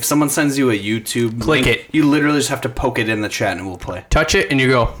 if someone sends you a YouTube Click link, it. you literally just have to poke it in the chat and it will play. Touch it and you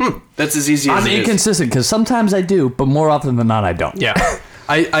go, That's as easy as I'm it is. inconsistent because sometimes I do, but more often than not, I don't. yeah.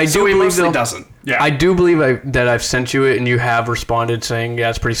 I So do he believe mostly though, doesn't. Yeah. I do believe that I've sent you it and you have responded saying, yeah,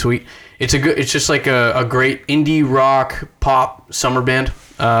 it's pretty sweet. It's just like a great indie rock pop summer band.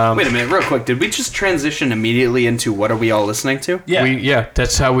 Wait a minute, real quick. Did we just transition immediately into what are we all listening to? Yeah.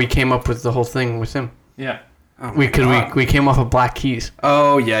 That's how we came up with the whole thing with him. Yeah. We came off of Black Keys.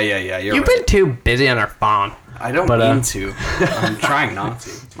 Oh, yeah. You're You've right. been too busy on our phone. I don't mean to. I'm trying not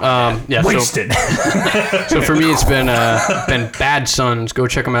to. Yeah. Wasted. So for me, it's been Bad Sons. Go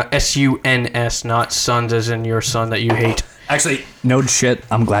check them out. SUNS, not sons as in your son that you hate. Actually, no shit.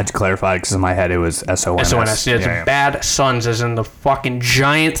 I'm glad you clarified because in my head it was SONS. SONS. Yeah, it's Bad Sons as in the fucking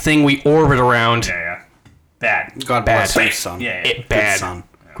giant thing we orbit around. Yeah. Bad. God Bad. bless you, son. Yeah. It bad. Good son.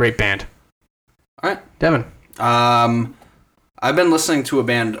 Great band. All right. Devin. I've been listening to a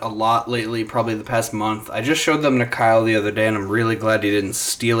band a lot lately, probably the past month. I just showed them to Kyle the other day, and I'm really glad he didn't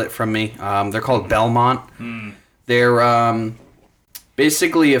steal it from me. They're called Belmont. They're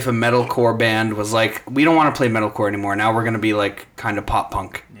basically if a metalcore band was like, we don't want to play metalcore anymore. Now we're going to be like kind of pop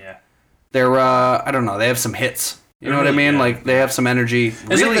punk. Yeah. They're, I don't know, they have some hits. You know what I mean? Yeah. Like, they have some energy. It's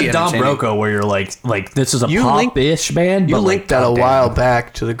really like the Don entertaining. Broco where you're like this is a You pop-ish band. You but linked like that a goddamn. while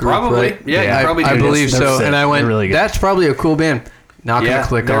back to the group, Probably. right? Yeah, you probably I did. believe They're so. sick. And I went, They're really good. that's probably a cool band. Not Yeah, gonna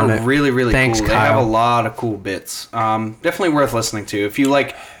click they're on it. really, really Thanks, cool. Kyle. They have a lot of cool bits. Definitely worth listening to. If you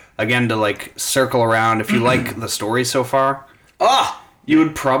like, again, to like circle around, if you like the story so far, you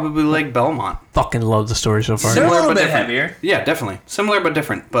would probably like Belmont. Fucking love the story so far. They're a Similar little but bit different. heavier. Yeah, definitely. Similar but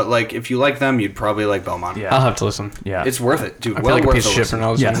different. But like, if you like them, you'd probably like Belmont. Yeah. I'll have to listen. Yeah. It's worth it, dude. I feel Well like a worth piece of the shit for listen.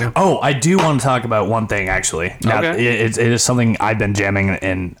 not listening Yeah. now. Oh, I do want to talk about one thing actually. Now, Okay. it is something I've been jamming,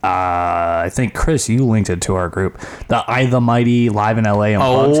 and I think Chris, you linked it to our group. The I the Mighty live in LA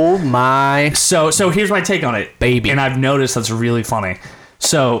Unplugged. Oh my. So here's my take on it, Baby. and I've noticed that's really funny.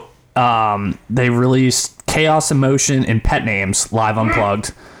 So they released Chaos Emotion and Pet Names live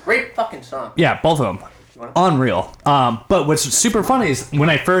unplugged. Great fucking song. Yeah, both of them. Unreal. But what's super funny is when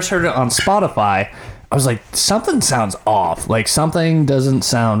I first heard it on Spotify, I was like, something sounds off. Like something doesn't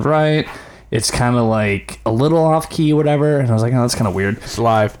sound right. It's kind of like a little off key, whatever. And I was like, oh, that's kind of weird. It's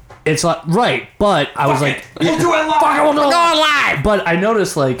live. It's like right, but I was like, We'll do it live. fuck it, we'll do it live. But I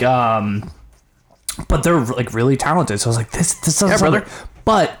noticed like, but they're like really talented. So I was like, this doesn't Yeah, sound brother. right.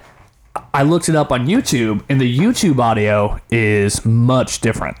 But I looked it up on YouTube, and the YouTube audio is much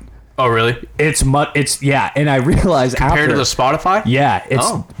different. Oh really? It's and I realized Compared after to the Spotify? yeah, it's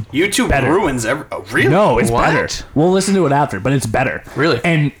YouTube Better. ruins every. Oh, really? no, it's What? better. We'll listen to it after, but it's better. Really?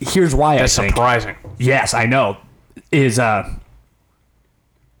 And here's why That's I think. surprising. Yes, I know. Is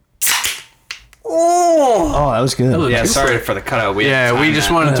Oh. that was good. Yeah, sorry for the cutout. We had to Yeah, we time just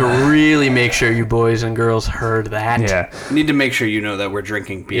that. wanted to really make sure you boys and girls heard that. Yeah, Need to make sure you know that we're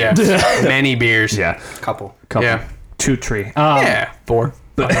drinking beer. Yeah. Many beers. yeah. Couple. Couple, Yeah. 2, 3. Yeah. 4.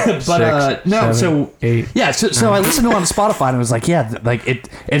 But Six, no, 7, so 8. yeah, so I listened to it on Spotify and it was like, yeah, like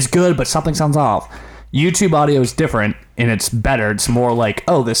it's good, but something sounds off. YouTube audio is different and it's better. It's more like,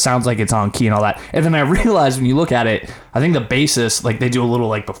 oh, this sounds like it's on key and all that. And then I realized when you look at it, I think the bassist, like they do a little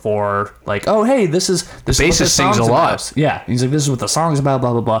like before, like, oh, hey, this is what bassist this sings song's a lot. about. Yeah, he's like, this is what the song's about,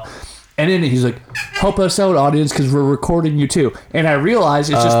 blah blah blah. And then he's like, help us out, audience, because we're recording you too. And I realized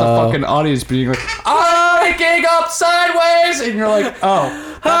it's just the fucking audience being like, I'm waking up sideways, and you're like, oh.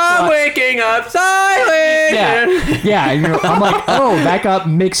 I'm waking up sideways. Yeah. And I'm like, oh, that got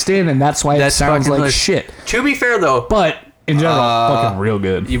mixed in, and that's why it That's sounds fucking like like- shit. To be fair though, But in general, fucking real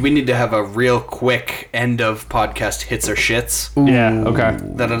good. We need to have a real quick end of podcast hits or shits Yeah. Okay.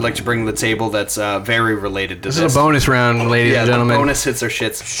 that I'd like to bring to the table. That's very related to this is a bonus round, ladies Yeah, and the gentlemen. bonus hits or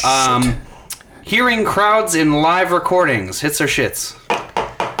shits. Hearing crowds in live recordings, hits or shits.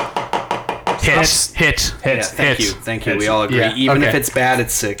 Hits. Yeah, thank you. We all agree. Yeah, Even if okay. it's bad,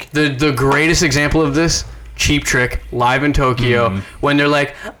 it's sick. The greatest example of this, Cheap Trick, live in Tokyo, when they're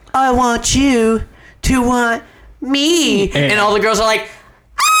like, I want you to want me. And all the girls are like,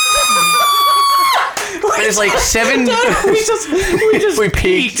 and it's like 7. we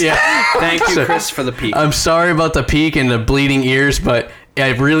peaked. Yeah. Thank you, Chris, for the peak. I'm sorry about the peak and the bleeding ears, but I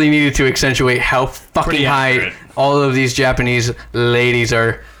really needed to accentuate how fucking Pretty high accurate. all of these Japanese ladies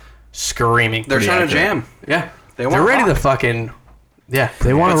are screaming. They're trying to accurate. jam. Yeah. They want They're ready rock. to fucking... Yeah,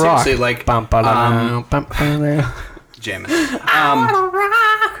 they want But to rock. seriously, like, jamming.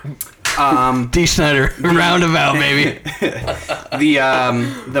 D. Snyder, roundabout, baby.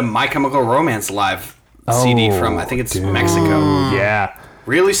 The My Chemical Romance live CD from, I think it's Mexico. Yeah.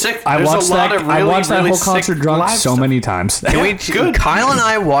 Really sick. I There's watched a lot that. of really, I watched that really whole sick concert drunk live so stuff. many times. Good. Kyle and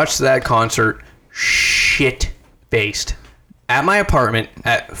I watched that concert shit-faced at my apartment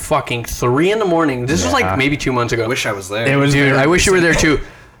at fucking 3 a.m. This was like maybe 2 months ago. Wish I was there. It was. Dude, I wish you were there too.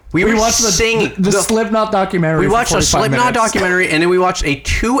 We were watched singing the Slipknot documentary. We for watched a 45 Slipknot minutes. documentary, and then we watched a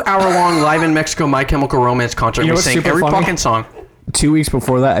 2-hour-long live in Mexico My Chemical Romance concert. You know We what's sang super every funny? fucking song. 2 weeks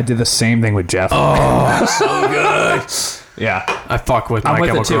before that, I did the same thing with Jeff. Oh, so good. Yeah. I fuck with I'm My with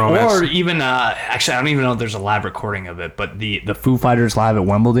it Chemical too. Romance. Or even, actually, I don't even know if there's a live recording of it, but the Foo Fighters live at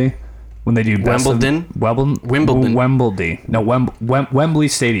Wembley, when they do Wimbledon? Wimbledon. Wembley. No, Wembley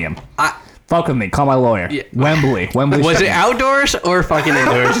Stadium. Fuck with me. Call my lawyer. Yeah. Wembley. Was it Stadium. outdoors or fucking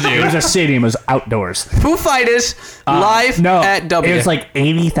indoors, It dude? was a stadium. It was outdoors. Foo Fighters live No, at W. it was like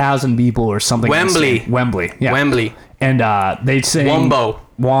 80,000 people or something. Wembley. insane. Wembley. Yeah. Wembley. And they sing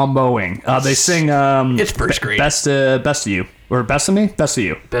Womboing. They sing It's first grade. Best of you. Or best of me? Best of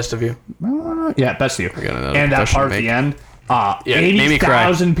you. Best of you. Yeah, best of you. got another And that question part to at the make. end, made me cry.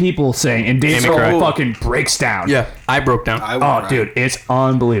 80,000 people sing, and Dave Made me cry. Grohl fucking breaks down. Yeah, I broke down. I would Oh, cry. dude, it's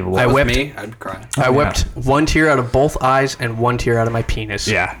unbelievable. I With wept. me, I'd cry. I wept one tear out of both eyes and one tear out of my penis.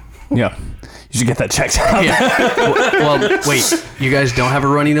 Yeah. Yeah. You should get that checked out. Yeah. Well, wait. You guys don't have a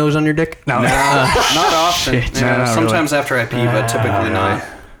runny nose on your dick? No. Not often. Shit. Yeah, No, not sometimes after I pee, but typically not.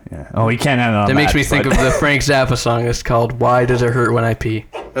 Yeah. Oh, you can't end on That that. makes me think but- of the Frank Zappa song. It's called "Why Does It Hurt When I Pee."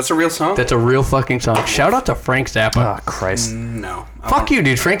 That's a real song? That's a real fucking song. Shout out to Frank Zappa. Oh, Christ. No. Fuck you,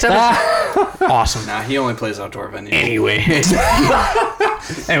 dude. Frank Zappa's awesome. Nah, he only plays outdoor venues. Anyway,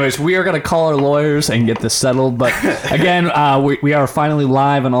 Anyways, we are going to call our lawyers and get this settled. But again, we are finally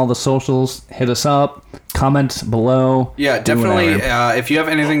live on all the socials. Hit us up. Comment below. Yeah, do definitely. whatever. If you have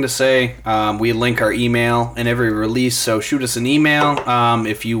anything to say, we link our email in every release. So shoot us an email.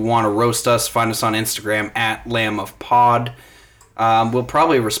 If you want to roast us, find us on Instagram at LambOfPod. We'll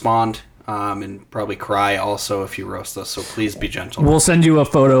probably respond and probably cry also if you roast us. So please be gentle. We'll send you a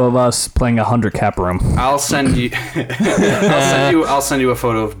photo of us playing a 100 cap room. I'll send you. I'll send you a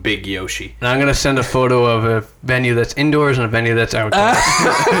photo of Big Yoshi. and I'm gonna send a photo of a venue that's indoors and a venue that's outdoors.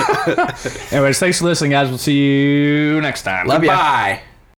 Anyways, thanks for listening, guys. We'll see you next time. Love ya. Bye.